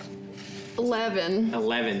 11.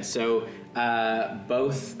 11. So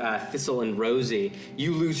both Thistle and Rosie,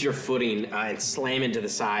 you lose your footing and slam into the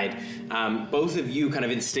side. Both of you kind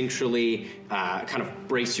of instinctually kind of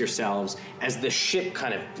brace yourselves as the ship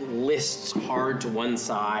kind of lists hard to one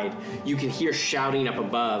side. You can hear shouting up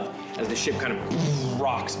above as the ship kind of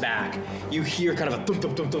rocks back. You hear kind of a thump,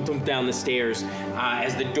 thump, thump, thump, thump down the stairs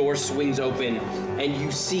as the door swings open, and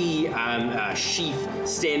you see Sheath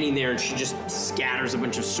standing there, and she just scatters a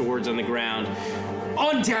bunch of swords on the ground.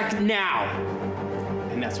 On deck now!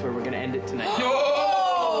 And that's where we're gonna end it tonight.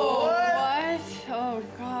 Oh! What? Oh,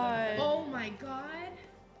 God. Oh my god.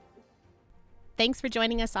 Thanks for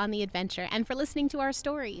joining us on the adventure and for listening to our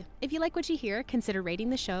story. If you like what you hear, consider rating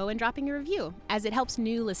the show and dropping a review, as it helps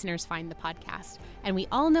new listeners find the podcast. And we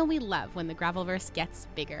all know we love when the Gravelverse gets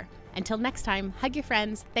bigger. Until next time, hug your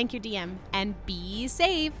friends, thank your DM, and be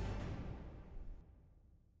safe!